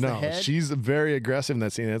him across the head. She's very aggressive in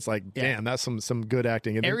that scene. It's like, damn, that's some good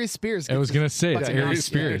acting. And Aries Spears. I was gonna say it's Aries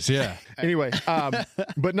Spears. Yeah. Anyway,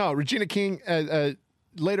 but no, Regina King.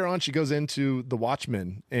 Later on, she goes into The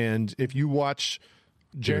Watchmen, and if you watch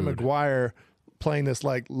Jerry Maguire playing this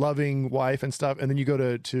like loving wife and stuff, and then you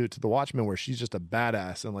go to The Watchmen, where she's just a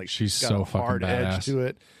badass, and like she's got so a hard fucking edge to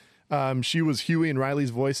it. She was Huey and Riley's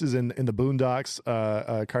voices in the Boondocks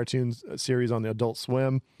cartoon series on the Adult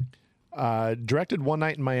Swim. Directed One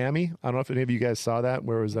Night in Miami. I don't know if any of you guys saw that,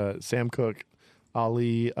 where it was Sam Cooke,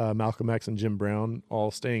 Ali, Malcolm X, and Jim Brown all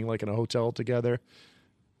staying like in a hotel together.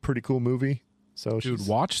 Pretty cool movie. So, dude,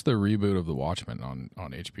 watch the reboot of The Watchmen on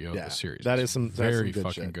HBO. The series that is some very good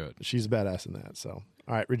fucking shit. good. She's badass in that. So,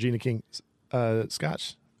 all right, Regina King,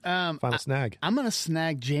 Scotch. Final snag. I'm gonna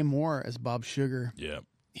snag Jay Moore as Bob Sugar. Yeah,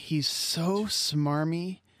 he's so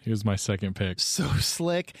smarmy, He was my second pick. So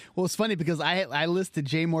slick. Well, it's funny because I listed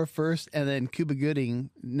Jay Moore first and then Cuba Gooding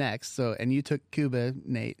next. So, and you took Cuba,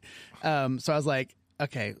 Nate. So I was like,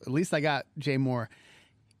 okay, at least I got Jay Moore.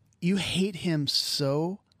 You hate him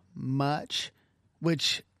so much,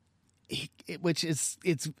 which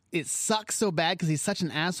it sucks so bad because he's such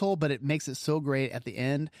an asshole, but it makes it so great at the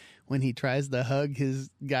end when he tries to hug his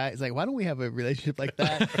guy. It's like, why don't we have a relationship like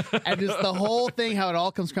that? And just the whole thing, how it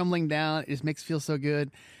all comes crumbling down, it just makes it feel so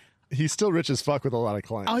good. He's still rich as fuck with a lot of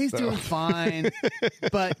clients. Oh, he's doing fine.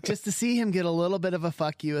 But just to see him get a little bit of a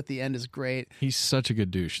fuck you at the end is great. He's such a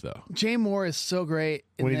good douche, though. Jay Moore is so great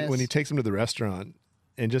in this. When he takes him to the restaurant.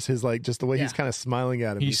 And just his just the way he's kind of smiling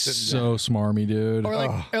at him. He's so smarmy, dude. Or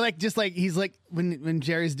he's like when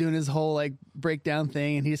Jerry's doing his whole like breakdown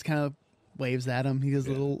thing, and he just kind of waves at him. He does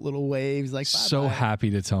little waves, like so bye-bye.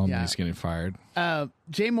 Happy to tell him he's getting fired.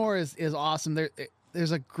 Jay Moore is awesome.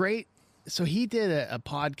 There's a great. So he did a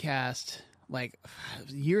podcast like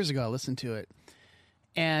years ago. I listened to it,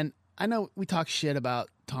 and I know we talk shit about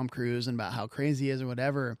Tom Cruise and about how crazy he is or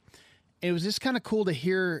whatever. It was just kind of cool to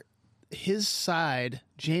hear his side,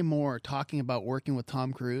 Jay Moore, talking about working with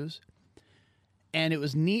Tom Cruise. And it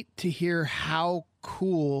was neat to hear how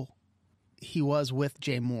cool he was with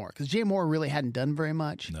Jay Moore, because Jay Moore really hadn't done very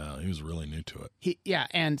much. No, he was really new to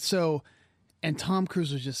it. And Tom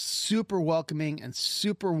Cruise was just super welcoming and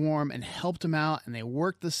super warm and helped him out, and they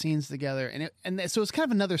worked the scenes together. So it's kind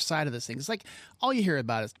of another side of this thing. It's like all you hear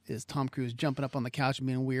about is Tom Cruise jumping up on the couch and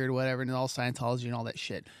being weird or whatever, and all Scientology and all that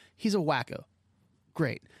shit. He's a wacko.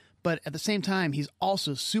 Great. But at the same time, he's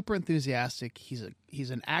also super enthusiastic.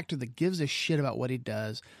 He's an actor that gives a shit about what he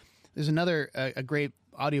does. There's another a great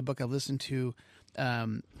audiobook I've listened to,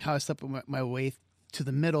 How I Slept My Way to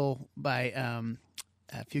the Middle by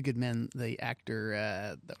A Few Good Men, the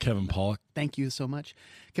actor Kevin Pollak. Thank you so much,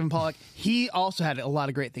 Kevin Pollak. He also had a lot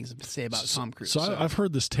of great things to say about Tom Cruise. So I've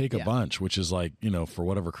heard this take a bunch, which is like, for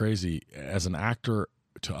whatever crazy, as an actor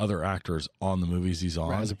to other actors on the movies he's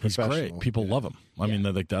on, as a he's professional. great. People love him. I mean,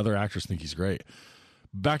 the other actors think he's great.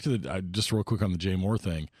 Back to just real quick on the Jay Moore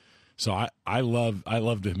thing. So I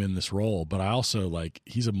loved him in this role, but I also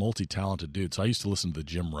he's a multi-talented dude. So I used to listen to the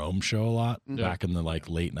Jim Rome show a lot back in the late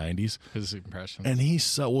 90s. His impressions. And he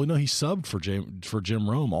subbed for Jim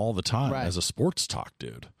Rome all the time as a sports talk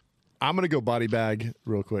dude. I'm going to go body bag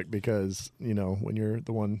real quick because, when you're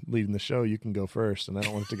the one leading the show, you can go first, and I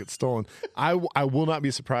don't want it to get stolen. I will not be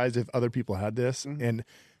surprised if other people had this. Mm-hmm. And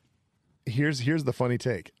here's the funny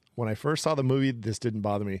take. When I first saw the movie, this didn't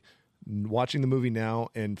bother me. Watching the movie now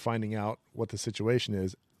and finding out what the situation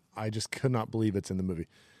is, I just could not believe it's in the movie.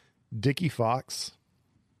 Dickie Fox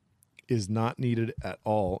is not needed at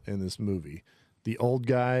all in this movie. The old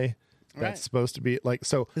guy that's supposed to be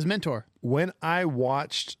his mentor. When I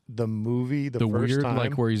watched the movie the first weird,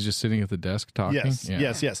 time, where he's just sitting at the desk talking.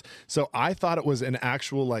 Yes. So I thought it was an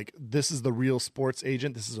actual this is the real sports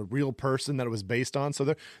agent. This is a real person that it was based on.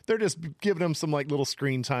 So they're just giving him some little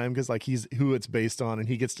screen time because he's who it's based on, and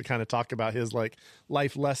he gets to kind of talk about his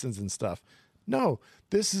life lessons and stuff. No,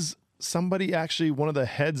 this is somebody, actually one of the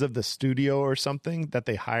heads of the studio or something that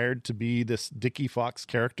they hired to be this Dickie Fox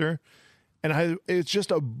character. And it's just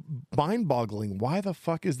a mind-boggling. Why the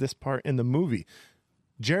fuck is this part in the movie?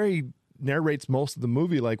 Jerry narrates most of the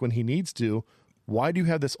movie when he needs to. Why do you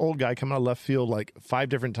have this old guy come out of left field 5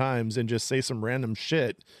 different times and just say some random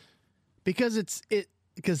shit? Because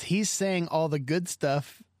because he's saying all the good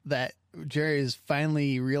stuff that Jerry is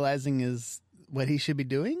finally realizing is what he should be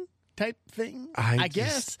doing, type thing. I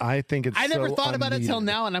guess. I think it's. I never so thought about it till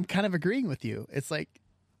unneeded. now, and I'm kind of agreeing with you. It's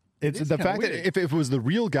it's the fact that if it was the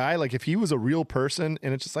real guy, if he was a real person,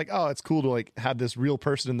 and it's just it's cool to have this real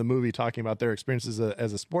person in the movie talking about their experiences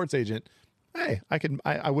as a sports agent. Hey,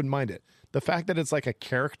 I wouldn't mind it. The fact that it's a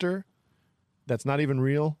character that's not even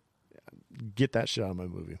real, get that shit out of my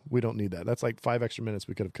movie. We don't need that. That's 5 extra minutes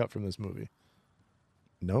we could have cut from this movie.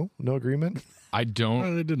 No agreement. I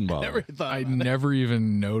don't. It didn't bother. I never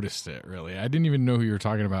even noticed it. Really, I didn't even know who you were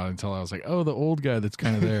talking about until I was like, "Oh, the old guy that's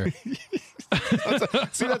kind of there."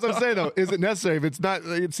 See, that's what I'm saying though. Is it necessary? If it's not,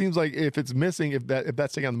 it seems like if it's missing, if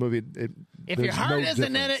that's taken out of the movie, if your heart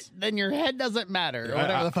isn't in it, then your head doesn't matter. Or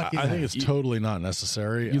whatever the fuck. I think it's totally not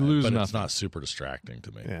necessary. You lose but nothing. It's not super distracting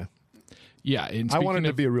to me. Yeah. Yeah, and I wanted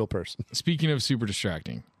to be a real person. Speaking of super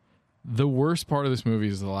distracting, the worst part of this movie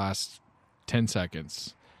is the last 10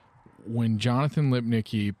 seconds when Jonathan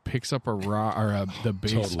Lipnicki picks up the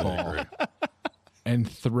baseball and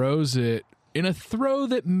throws it in a throw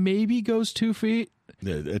that maybe goes 2 feet,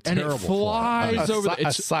 A and terrible it flies over.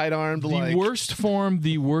 A sidearmed, the like worst form,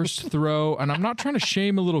 the worst throw. And I'm not trying to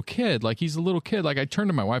shame a little kid. Like, he's a little kid. Like, I turned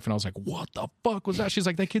to my wife and I was like, "What the fuck was that?" She's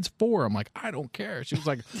like, "That kid's 4." I'm like, "I don't care." She was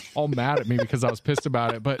like all mad at me because I was pissed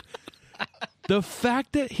about it. But the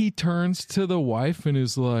fact that he turns to the wife and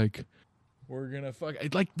is like, "We're gonna fuck,"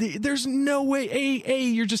 like, there's no way.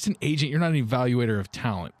 You're just an agent. You're not an evaluator of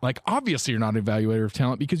talent. Like, obviously, you're not an evaluator of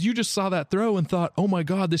talent because you just saw that throw and thought, "Oh my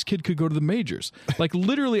god, this kid could go to the majors." Like,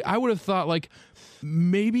 literally, I would have thought, like,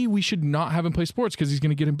 maybe we should not have him play sports because he's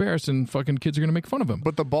going to get embarrassed and fucking kids are going to make fun of him.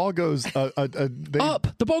 But the ball goes up.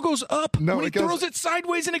 The ball goes up. No, when he throws it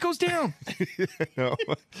sideways and it goes down. No.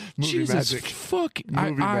 Movie Jesus magic. fuck!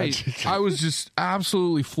 Movie magic. I was just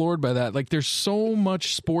absolutely floored by that. Like, there's so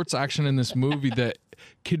much sports action in this movie that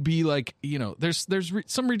could be like, there's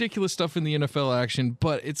some ridiculous stuff in the NFL action,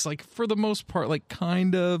 but it's like, for the most part, like,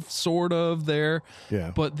 kind of, sort of there.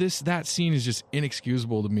 Yeah. But that scene is just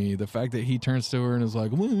inexcusable to me. The fact that he turns to her and is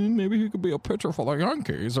like, "Well, maybe he could be a pitcher for the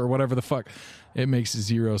Yankees," or whatever the fuck. It makes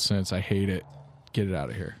zero sense. I hate it. Get it out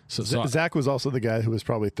of here. So Zach was also the guy who was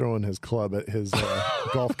probably throwing his club at his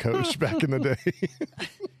golf coach back in the day.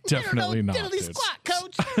 Definitely not. Diddly Dude. squat,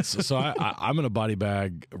 coach. so I'm going to body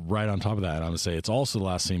bag right on top of that. And I'm going to say it's also the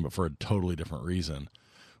last scene, but for a totally different reason,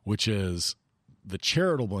 which is the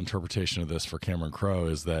charitable interpretation of this for Cameron Crowe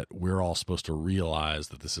is that we're all supposed to realize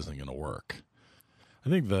that this isn't going to work. I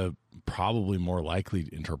think the probably more likely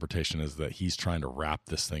interpretation is that he's trying to wrap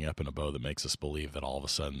this thing up in a bow that makes us believe that all of a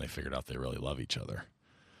sudden they figured out they really love each other.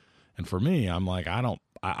 And for me, I'm like,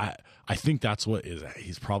 I think that's what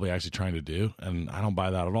he's probably actually trying to do, and I don't buy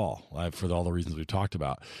that at all, for all the reasons we've talked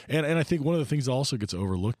about. And I think one of the things that also gets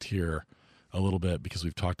overlooked here a little bit, because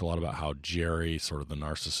we've talked a lot about how Jerry, sort of the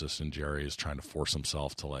narcissist in Jerry, is trying to force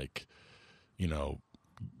himself to, like,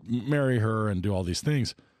 marry her and do all these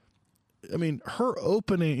things. I mean, her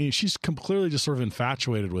opening, she's clearly just sort of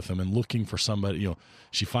infatuated with him and looking for somebody,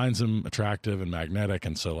 she finds him attractive and magnetic.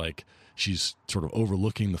 And so, like, she's sort of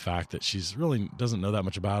overlooking the fact that she's really doesn't know that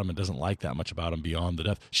much about him and doesn't like that much about him beyond the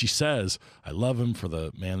depth. She says, "I love him for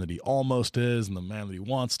the man that he almost is and the man that he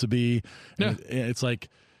wants to be." And it's like,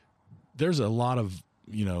 there's a lot of,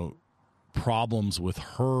 problems with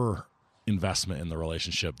her investment in the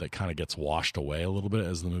relationship that kind of gets washed away a little bit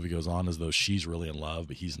as the movie goes on, as though she's really in love,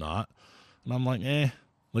 but he's not. And I'm like,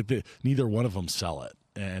 neither one of them sell it.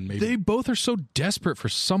 And maybe they both are so desperate for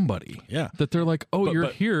somebody, that they're like, "Oh, you're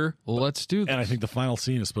here, let's do this." And I think the final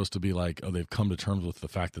scene is supposed to be like, oh, they've come to terms with the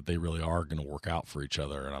fact that they really are going to work out for each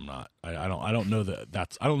other. And I'm not. I don't know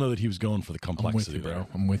that I don't know that he was going for the complexity.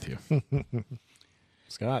 I'm with you, bro.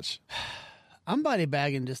 Scotch. I'm body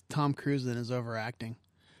bagging just Tom Cruise and his overacting.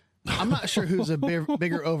 I'm not sure who's a bigger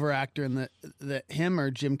overactor in the him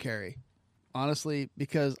or Jim Carrey, honestly,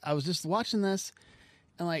 because I was just watching this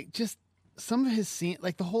and, like, just some of his scene,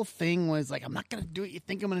 like, the whole thing was like, "I'm not gonna do what you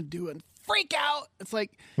think I'm gonna do," and freak out. It's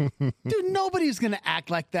like, dude, nobody's gonna act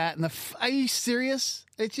like that. And are you serious?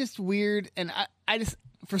 It's just weird. And I just,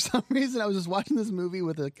 for some reason, I was just watching this movie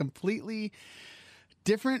with a completely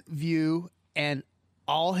different view, and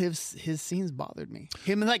all his scenes bothered me.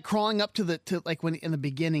 Him, like, crawling up to like, when in the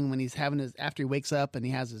beginning, when he's having after he wakes up and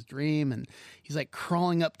he has his dream, and he's like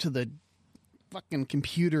crawling up to the fucking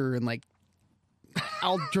computer and, like,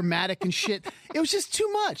 all dramatic and shit. It was just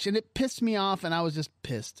too much, and it pissed me off, and I was just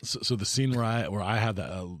pissed. So the scene where I had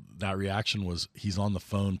that reaction was he's on the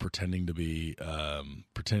phone pretending to be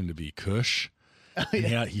Kush.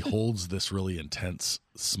 And he holds this really intense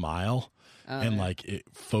smile, and like, it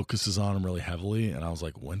focuses on him really heavily. And I was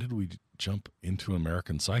like, when did we jump into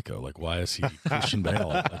American Psycho? Like, why is he Christian Bale,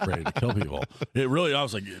 like, ready to kill people? I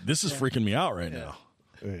was like, this is freaking me out right now.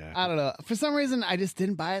 Yeah. I don't know. For some reason, I just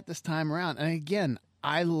didn't buy it this time around. And again,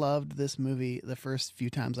 I loved this movie the first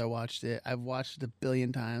few times I watched it. I've watched it a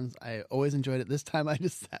billion times. I always enjoyed it. This time I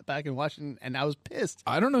just sat back and watched it, and I was pissed.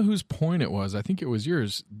 I don't know whose point it was. I think it was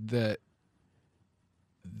yours, that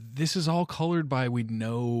this is all colored by we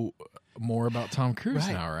know more about Tom Cruise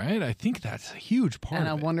now, right? I think that's a huge part and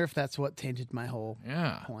of I it. wonder if that's what tainted my whole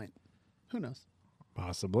point. Who knows?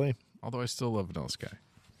 Possibly. Although I still love Vanilla Sky.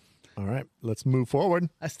 All right, let's move forward.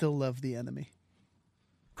 I still love The Enemy.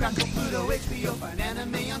 Crackle, Pluto, HBO, find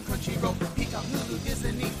anime on Crunchyroll, Peacock, Hulu,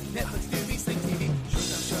 Disney, Netflix, Tubi, Sling TV,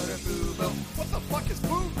 Shudder, Fubo. What the fuck is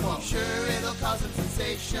Fubo? I'm sure it'll cause a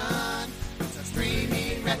sensation. It's a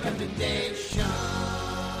streaming recommendation.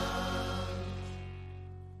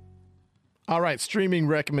 All right, streaming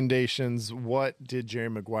recommendations. What did Jerry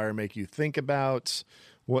Maguire make you think about?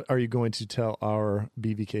 What are you going to tell our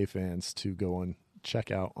BVK fans to go and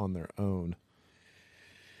check out on their own?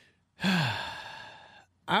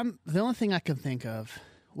 the only thing I can think of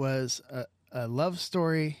was a love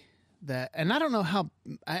story that, and I don't know how.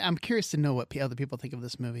 I'm curious to know what other people think of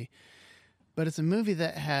this movie, but it's a movie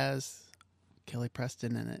that has Kelly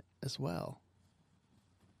Preston in it as well,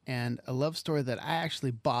 and a love story that I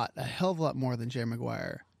actually bought a hell of a lot more than Jerry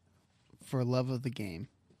Maguire for Love of the Game.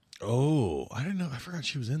 Oh, I didn't know. I forgot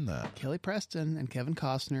she was in that. Kelly Preston and Kevin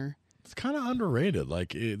Costner. It's kind of underrated.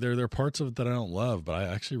 Like there are parts of it that I don't love, but I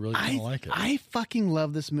actually really kind of like it. I fucking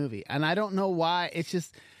love this movie, and I don't know why. It's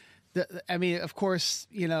just, I mean, of course,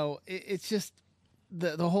 you know, it's just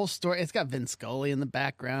the whole story. It's got Vin Scully in the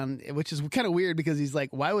background, which is kind of weird because he's like,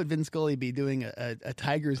 why would Vin Scully be doing a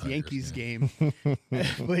Tigers-Yankees game?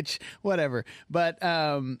 Which, whatever. But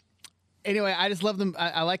anyway, I just love them.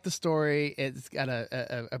 I like the story. It's got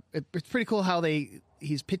it's pretty cool how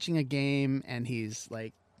he's pitching a game and he's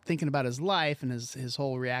like thinking about his life and his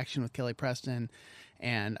whole reaction with Kelly Preston.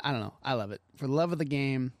 And I don't know. I love it. For the Love of the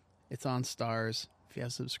Game, it's on Stars if you have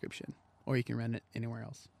a subscription, or you can rent it anywhere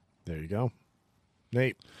else. There you go.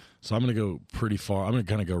 Nate. So I'm going to go pretty far. I'm going to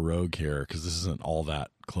kind of go rogue here because this isn't all that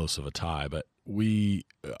close of a tie, but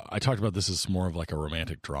I talked about this as more of like a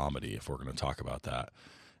romantic dramedy if we're going to talk about that.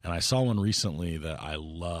 And I saw one recently that I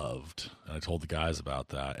loved, and I told the guys about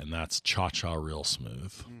that, and that's Cha-Cha Real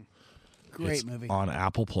Smooth. Great movie. On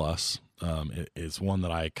Apple Plus. It's one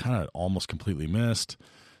that I kind of almost completely missed.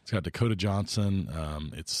 It's got Dakota Johnson.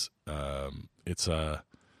 It's a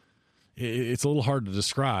little hard to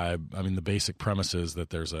describe. I mean, the basic premise is that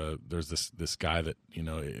there's this guy that, you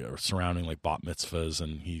know, are surrounding like bat mitzvahs,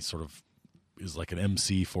 and he sort of is like an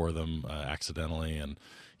MC for them accidentally, and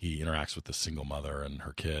he interacts with this single mother and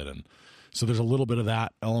her kid, and so there's a little bit of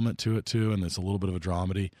that element to it too, and it's a little bit of a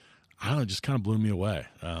dramedy. I don't know, it just kind of blew me away.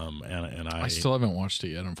 And I still haven't watched it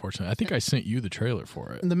yet, unfortunately. I think I sent you the trailer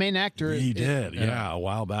for it. And the main actor, he did, a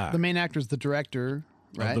while back. The main actor is the director,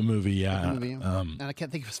 right? Of the movie, yeah. Of the movie. And I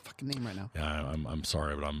can't think of his fucking name right now. Yeah, I'm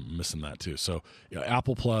sorry, but I'm missing that too. So, yeah,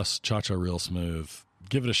 Apple Plus, Cha-Cha Real Smooth.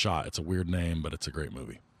 Give it a shot. It's a weird name, but it's a great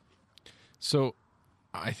movie. So,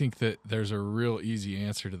 I think that there's a real easy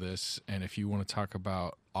answer to this, and if you want to talk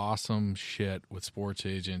about awesome shit with sports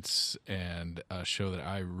agents and a show that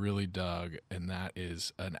I really dug, and that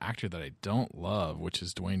is an actor that I don't love, which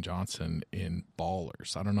is Dwayne Johnson in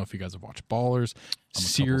Ballers. I don't know if you guys have watched Ballers,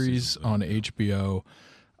 series on HBO.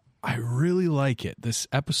 I really like it. This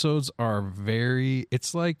episodes are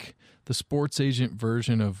it's like the sports agent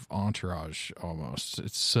version of Entourage almost.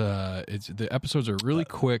 It's the episodes are really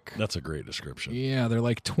quick. That's a great description. Yeah, they're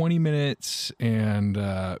like 20 minutes, and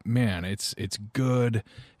man, it's good.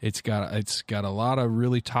 It's got a lot of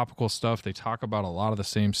really topical stuff. They talk about a lot of the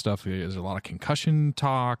same stuff. There's a lot of concussion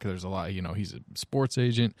talk. There's a lot, you know, he's a sports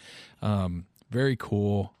agent. Very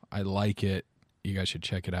cool. I like it. You guys should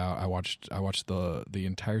check it out. I watched the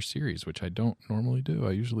entire series, which I don't normally do.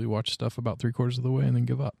 I usually watch stuff about 3/4 of the way and then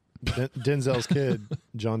give up. Denzel's kid,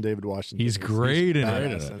 John David Washington. He's great in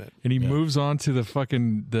it. And he moves on to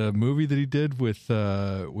the movie that he did with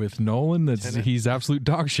Nolan. He's absolute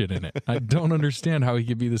dog shit in it. I don't understand how he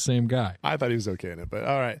could be the same guy. I thought he was okay in it, but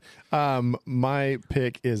all right. My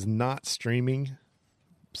pick is not streaming,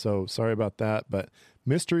 so sorry about that. But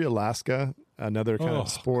Mystery Alaska, another kind of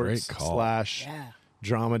sports /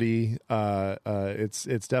 dramedy.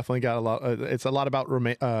 It's definitely got a lot. It's a lot about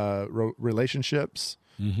relationships.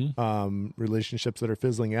 Mm-hmm. Relationships that are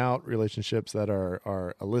fizzling out, relationships that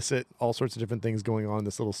are illicit, all sorts of different things going on in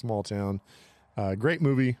this little small town. Great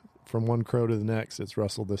movie from one crow to the next. It's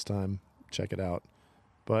Russell this time. Check it out.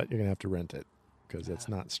 But you're going to have to rent it because it's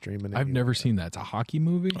not streaming. I've never seen that. It's a hockey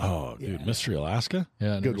movie? Oh, dude. Mystery Alaska?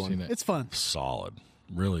 Yeah, I've good never one. seen it. It's fun. Solid.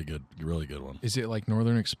 Really good one. Is it like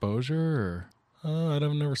Northern Exposure or... I've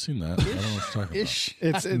never seen that. I don't know what you're talking about.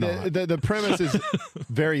 It's the premise is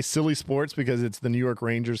very silly sports because it's the New York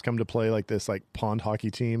Rangers come to play like this like pond hockey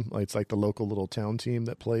team. Like it's like the local little town team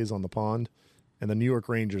that plays on the pond, and the New York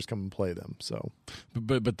Rangers come and play them. So,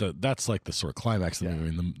 but that's like the sort of climax of the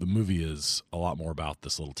movie. I mean, the movie is a lot more about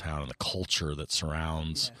this little town and the culture that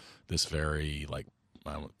surrounds this very like.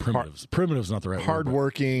 Primitive's not the right word.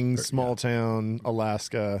 Hardworking, small town,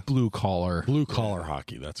 Alaska. Blue collar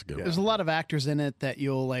hockey. That's a good one. There's a lot of actors in it that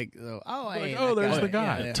you'll like, there's the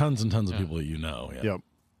guy. Yeah. Tons and tons of people that you know. Yeah. Yep.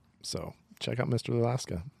 So check out Mr.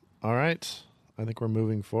 Alaska. All right. I think we're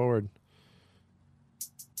moving forward.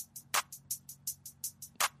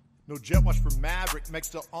 No jet wash for Maverick,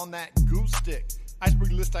 Mexta on that goose stick.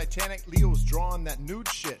 Iceberg list Titanic, Leo's drawing that nude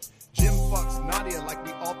shit. Jim fucks Nadia like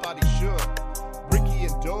we all thought he should. Ricky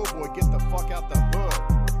and Doughboy get the fuck out the hood.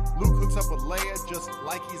 Luke hooks up with Leia just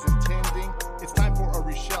like he's intending. It's time for a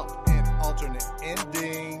reshelf and alternate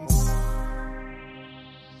endings.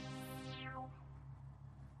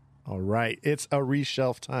 right. It's a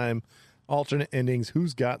reshelf time. Alternate endings.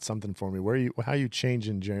 Who's got something for me? How you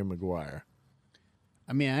changing Jerry Maguire?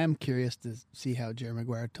 I mean, I am curious to see how Jerry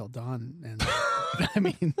Maguire told Don. And I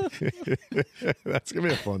mean, that's gonna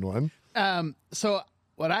be a fun one. So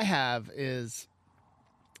what I have is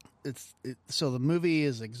so the movie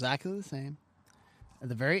is exactly the same. At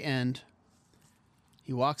the very end,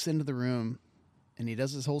 he walks into the room and he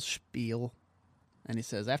does his whole spiel, and he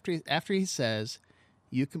says after he says,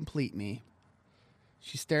 "You complete me,"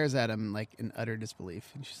 she stares at him like in utter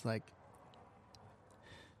disbelief, and she's like,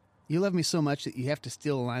 "You love me so much that you have to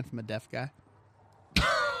steal a line from a deaf guy."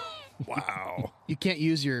 Wow. You can't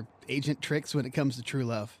use your agent tricks when it comes to true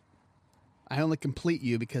love. I only complete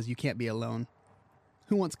you because you can't be alone.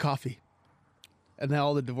 Who wants coffee? And then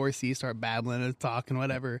all the divorcees start babbling and talking,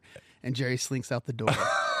 whatever, and Jerry slinks out the door.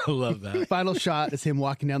 I love that. Final shot is him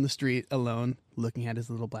walking down the street alone, looking at his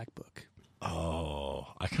little black book. Oh,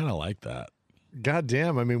 I kind of like that. God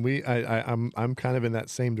damn. I mean, I'm kind of in that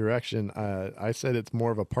same direction. I said it's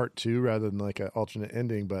more of a part 2 rather than like an alternate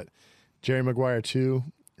ending, but Jerry Maguire 2,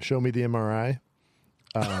 show me the MRI.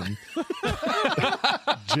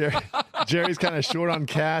 Jerry's kind of short on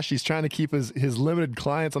cash. He's trying to keep his limited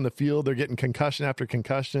clients on the field. They're getting concussion after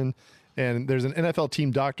concussion. And there's an NFL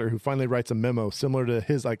team doctor who finally writes a memo similar to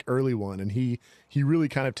his like early one. And he really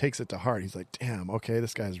kind of takes it to heart. He's like, damn, okay,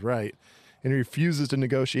 this guy's right. And he refuses to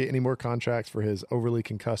negotiate any more contracts for his overly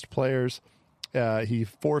concussed players. He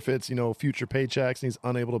forfeits, future paychecks, and he's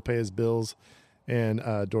unable to pay his bills. And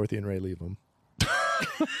Dorothy and Ray leave him.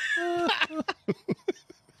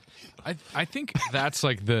 I think that's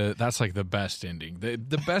like the best ending.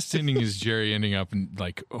 The best ending is Jerry ending up in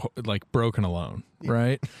like broken alone,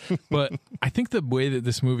 right? But I think the way that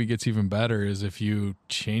this movie gets even better is if you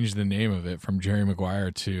change the name of it from Jerry Maguire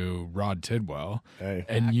to Rod Tidwell,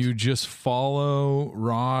 and you just follow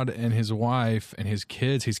Rod and his wife and his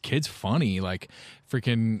kids. His kids funny, like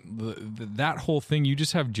freaking that whole thing. You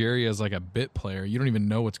just have Jerry as like a bit player. You don't even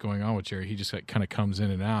know what's going on with Jerry. He just like kind of comes in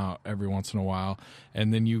and out every once in a while,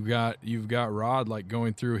 and then you've got Rod like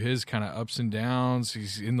going through his kind of ups and downs.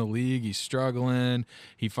 He's in the league. He's struggling.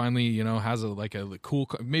 He finally, has a cool.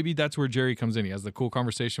 Maybe that's where Jerry comes in. He has the cool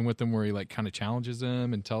conversation with him where he like kind of challenges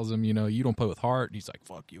him and tells him, you don't play with heart. And he's like,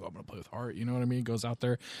 fuck you, I'm gonna play with heart. You know what I mean? Goes out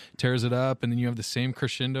there, tears it up, and then you have the same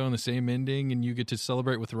crescendo and the same ending, and you get to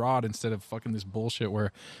celebrate with Rod instead of fucking this bullshit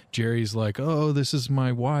where Jerry's like, oh, this is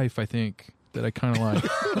my wife, I think, that I kind of like.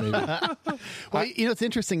 Maybe. Well, it's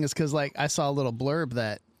interesting is because like I saw a little blurb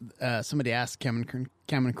that somebody asked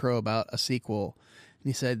Cameron Crowe about a sequel, and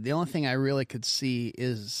he said the only thing I really could see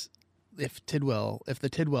is if the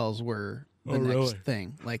Tidwells were the next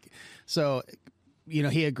thing. Like, so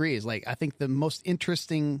he agrees. Like, I think the most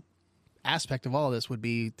interesting aspect of all of this would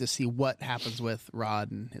be to see what happens with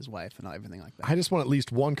Rod and his wife and everything like that. I just want at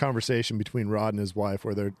least one conversation between Rod and his wife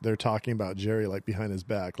where they're talking about Jerry like behind his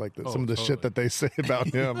back, like some of the shit that they say about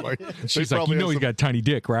him. Like, she's like, he's got a tiny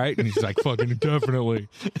dick, right? And he's like, fucking definitely.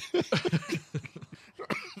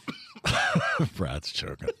 Brad's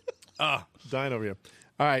choking. Dying over you.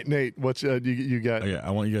 All right, Nate, what's you got? Okay,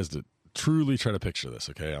 I want you guys to truly try to picture this.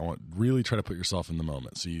 Okay, I want really try to put yourself in the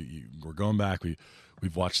moment. So we're going back.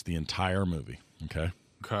 We've watched the entire movie. Okay,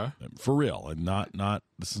 for real, and not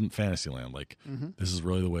this isn't Fantasyland. Like this is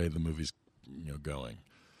really the way the movie's going.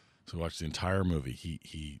 So we watched the entire movie.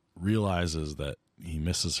 He realizes that he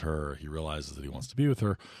misses her. He realizes that he wants to be with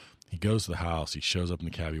her. He goes to the house. He shows up in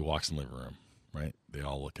the cab. He walks in the living room. Right, they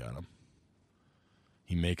all look at him.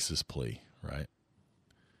 He makes his plea. Right.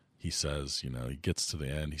 He says, he gets to the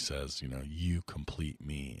end. He says, you complete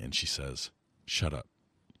me. And she says, shut up.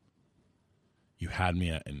 You had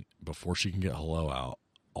me at, and before she can get hello out,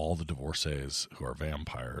 all the divorcees who are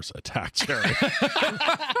vampires attack Jerry.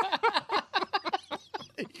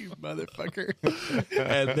 You motherfucker.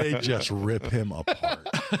 And they just rip him apart.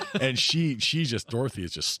 And Dorothy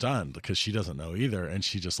is just stunned because she doesn't know either. And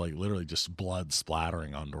she just like literally just blood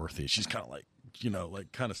splattering on Dorothy. She's kind of like, get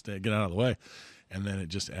out of the way. And then it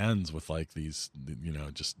just ends with like these,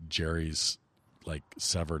 just Jerry's like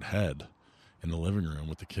severed head in the living room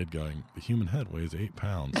with the kid going, the human head weighs 8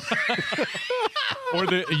 pounds. Or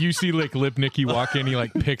you see like Lip Nicky walk in, he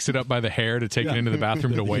like picks it up by the hair to take it into the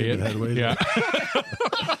bathroom to weigh it. Yeah.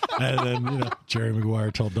 And then, Jerry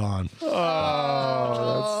Maguire told Don.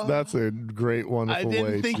 Oh, that's a great, wonderful way. I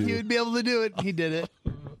didn't think he would be able to do it. He did it.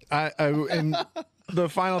 And the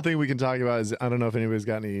final thing we can talk about is, I don't know if anybody's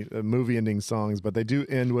got any movie ending songs, but they do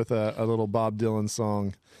end with a little Bob Dylan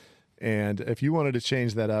song. And if you wanted to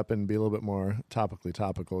change that up and be a little bit more topically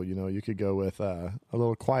topical, you could go with a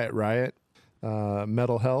little Quiet Riot,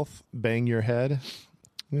 Metal Health, Bang Your Head,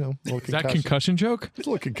 little Is that concussion joke? It's a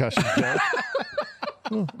little concussion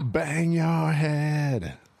joke. Bang your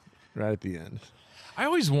head right at the end. I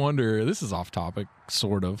always wonder, this is off topic,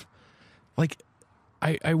 sort of. Like,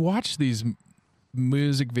 I watch these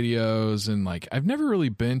music videos and like, I've never really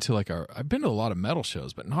been to like I've been to a lot of metal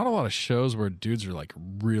shows, but not a lot of shows where dudes are like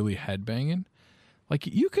really headbanging. Like,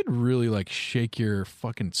 you could really like shake your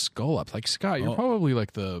fucking skull up. Like, Scott, you're probably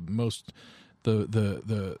like the most,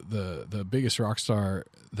 the biggest rock star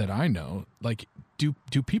that I know. Like, do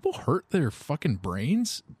people hurt their fucking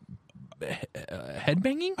brains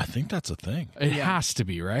headbanging? I think that's a thing. It has to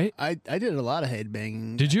be, right? I did a lot of head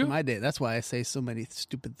banging. Did you? In my day. That's why I say so many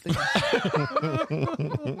stupid things.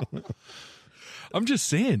 I'm just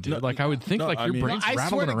saying, dude. Like, I would think your brain's I rattling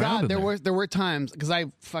swear to around. God, there were times because I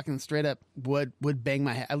fucking straight up would bang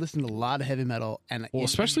my head. I listened to a lot of heavy metal and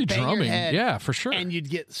especially bang your drumming. head, Yeah, for sure. And you'd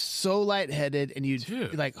get so lightheaded and you'd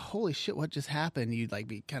be like, holy shit, what just happened? You'd like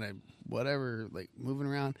be kind of whatever, like moving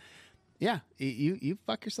around. Yeah, you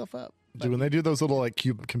fuck yourself up. Dude, when they do those little like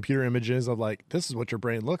computer images of like, this is what your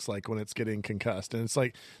brain looks like when it's getting concussed, and it's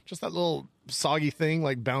like just that little soggy thing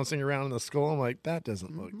like bouncing around in the skull. I'm like, that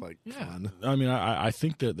doesn't look like fun. I mean, I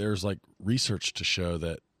think that there's like research to show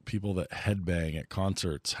that people that headbang at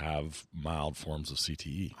concerts have mild forms of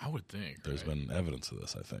CTE. I would think there's been evidence of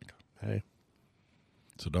this. I think. Hey,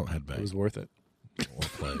 so don't headbang. It was worth it. Or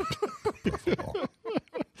play pro football.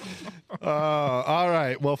 All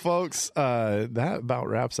right. Well, folks, that about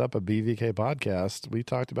wraps up a BVK podcast. We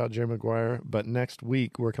talked about Jerry Maguire, but next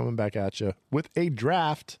week we're coming back at you with a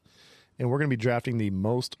draft, and we're going to be drafting the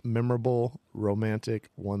most memorable romantic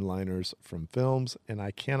one-liners from films. And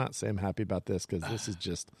I cannot say I'm happy about this because this is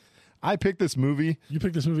just... I picked this movie. You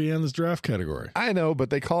picked this movie and this draft category. I know, but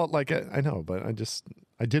they call it like I know, but I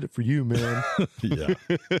did it for you, man. Yeah.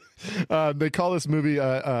 They call this movie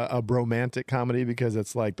a bromantic comedy because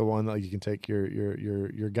it's like the one that you can take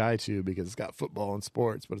your guy to because it's got football and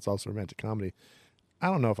sports, but it's also romantic comedy. I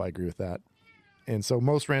don't know if I agree with that. And so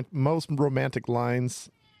most romantic lines,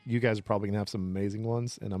 you guys are probably gonna have some amazing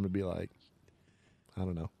ones, and I'm gonna be like, I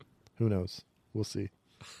don't know. Who knows? We'll see.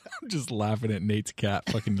 I'm just laughing at Nate's cat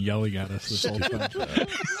fucking yelling at us this whole time.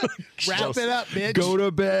 Wrap it up, bitch. Go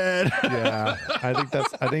to bed. Yeah, I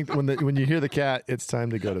think when you hear the cat, it's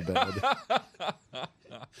time to go to bed.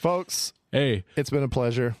 Folks, hey, it's been a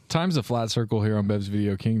pleasure. Time's a flat circle here on Bev's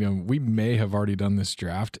Video Kingdom. We may have already done this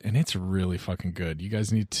draft, and it's really fucking good. You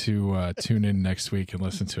guys need to tune in next week and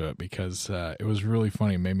listen to it because it was really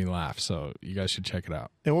funny. It made me laugh, so you guys should check it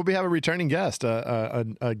out. And we'll have a returning guest,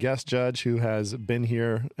 a guest judge who has been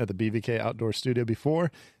here at the BVK Outdoor Studio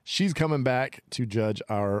before. She's coming back to judge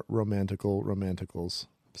our romanticals.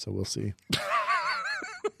 So we'll see.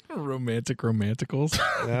 Romanticals.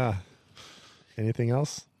 Yeah. Anything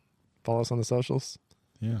else? Follow us on the socials.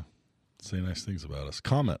 Yeah. Say nice things about us.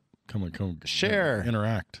 Comment. Come. Share.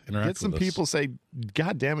 Interact. Get some people say,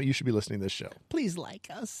 God damn it, you should be listening to this show. Please like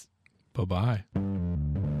us. Bye-bye.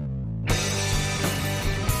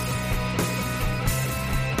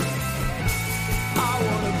 I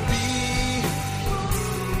wanna be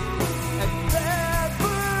at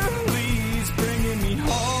Beverly's, bringing me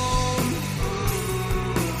home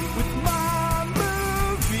with my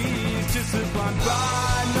movies. Just a blind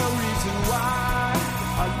ride, no reason why.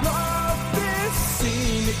 I love this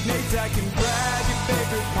scene. Nick Nate, Zach, and Brad, your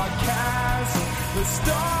favorite podcast. Let's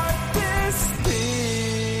start this